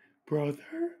 Brother?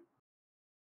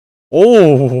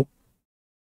 Oh.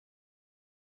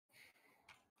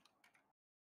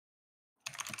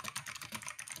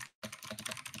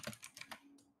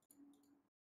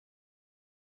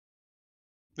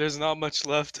 There's not much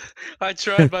left. I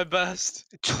tried my best.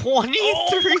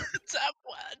 23.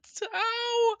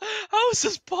 Oh, how is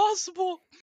this possible?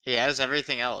 He has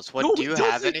everything else. What No, do he you have?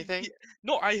 doesn't. Anything?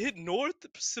 No, I hit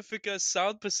North Pacifica,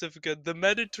 South Pacifica, the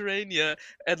Mediterranean,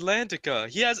 Atlantica.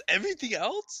 He has everything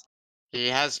else? He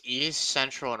has East,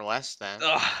 Central, and West. Then.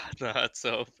 Ah, no, it's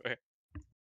over.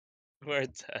 We're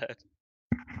dead.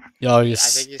 Yo, I you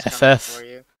think he's coming for FF.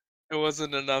 you. It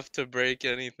wasn't enough to break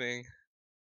anything.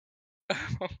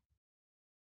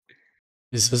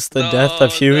 Is this the death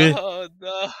of Huey? No,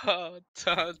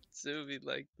 don't do me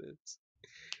like this.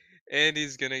 And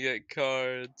he's gonna get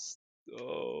cards.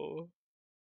 Oh.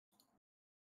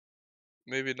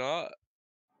 Maybe not.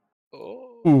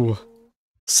 Oh. Ooh.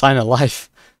 Sign of life.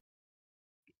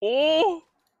 Oh.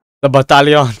 The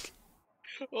battalion.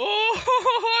 Oh,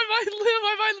 I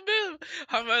might live.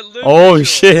 I might live. Oh Mitchell.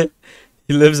 shit.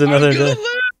 He lives another I'm gonna day.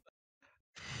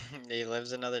 live. He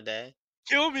lives another day.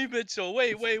 Kill me, Mitchell.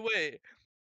 Wait.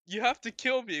 You have to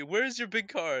kill me. Where's your big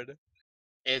card?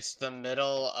 It's the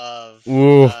middle of.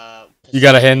 Ooh. You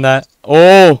gotta Pacific. hand that.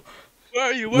 Oh. Where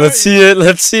are you? Let's see it.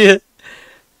 Let's see it.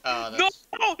 Oh, No.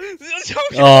 that's...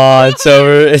 Oh, it's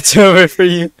over. It's over for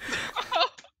you.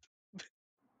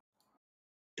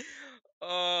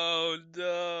 Oh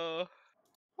no.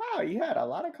 Wow, you had a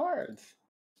lot of cards.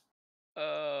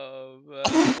 Oh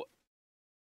man.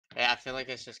 Yeah, I feel like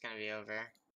it's just gonna be over.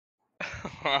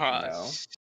 No.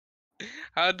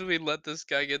 How do we let this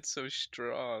guy get so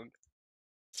strong?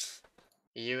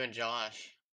 You and Josh.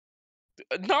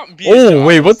 Not me. Oh,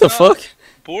 wait, what the Stop fuck?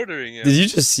 bordering him. Did you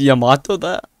just Yamato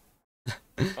that?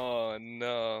 Oh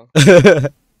no.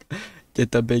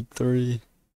 Get the big three.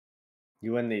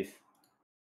 You win these.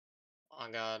 Oh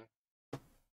god.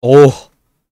 Oh.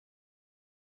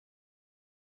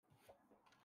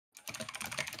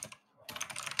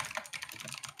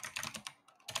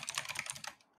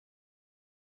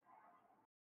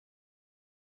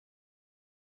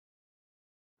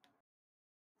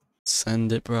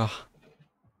 Send it, bro.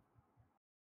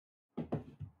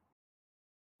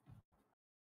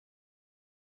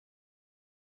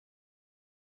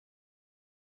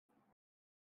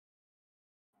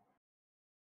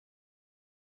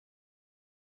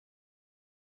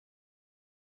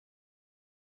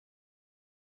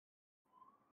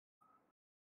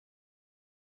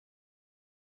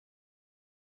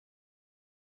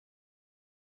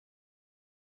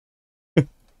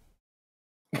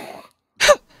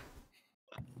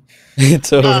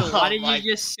 It's over. Oh, Why did my-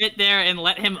 you just sit there and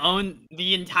let him own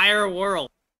the entire world?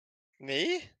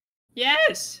 Me?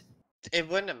 Yes! It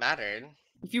wouldn't have mattered.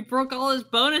 If you broke all his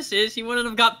bonuses, he wouldn't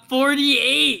have got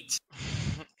 48!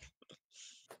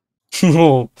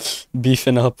 Oh,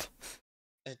 beefing up.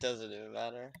 It doesn't even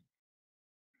matter.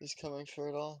 He's coming for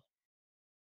it all.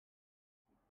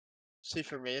 See,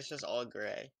 for me, it's just all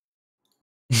gray.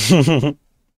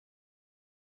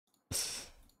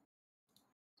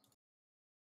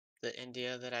 The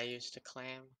India that I used to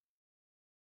claim.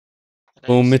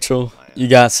 Oh, Mitchell, you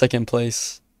got second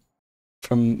place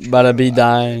from Bada Be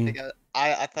Dying.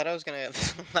 I thought I was gonna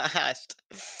get last,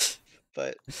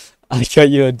 but I got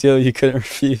you a deal you couldn't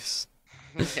refuse.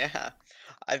 yeah,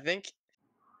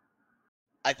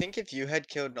 I think if you had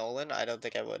killed Nolan, I don't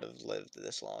think I would have lived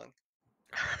this long.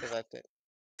 Cause I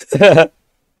think.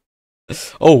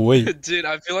 Oh wait. Dude,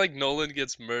 I feel like Nolan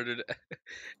gets murdered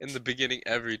in the beginning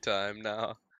every time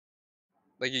now.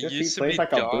 Like it Just he used to plays be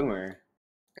like a Josh. boomer.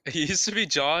 It used to be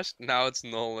Josh. Now it's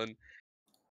Nolan.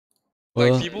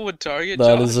 Well, Like people would target that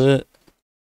Josh. is it.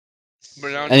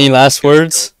 But now Any Nolan's last getting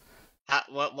words?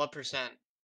 What percent?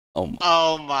 Oh,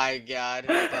 Oh my God,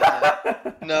 he does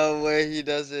it. No way he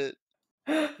does it.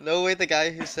 No way the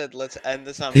guy who said let's end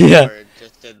this on Yeah. board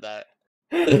just did that.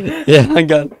 yeah, I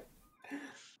got.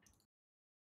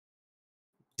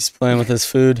 He's playing with his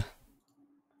food.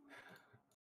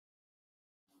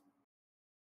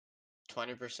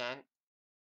 20%?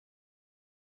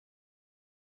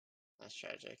 That's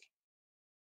tragic.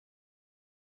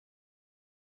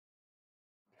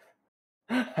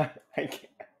 I can't.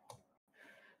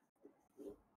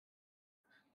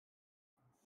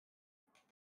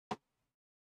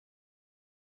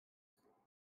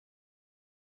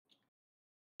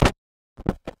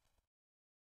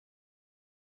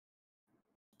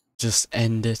 Just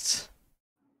end it.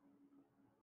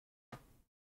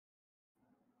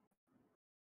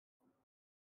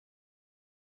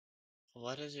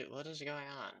 What is it? What is going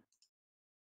on?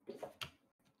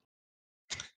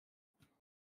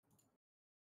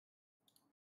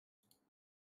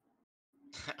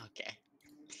 Okay.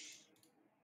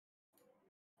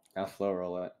 I'll slow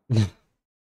roll it.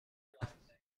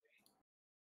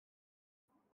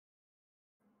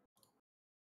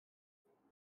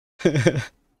 the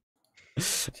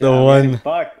I'm one, getting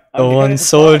fucked. the I'm one getting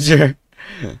soldier.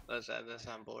 Let's end this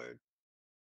on board.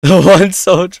 The one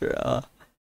soldier.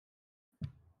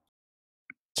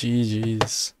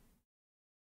 GG's.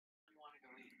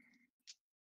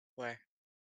 Where?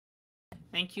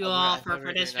 Thank you Oh, all I for thought we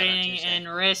were doing that on participating Tuesday. in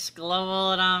Risk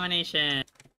Global Domination.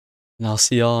 And I'll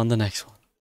see y'all on the next one.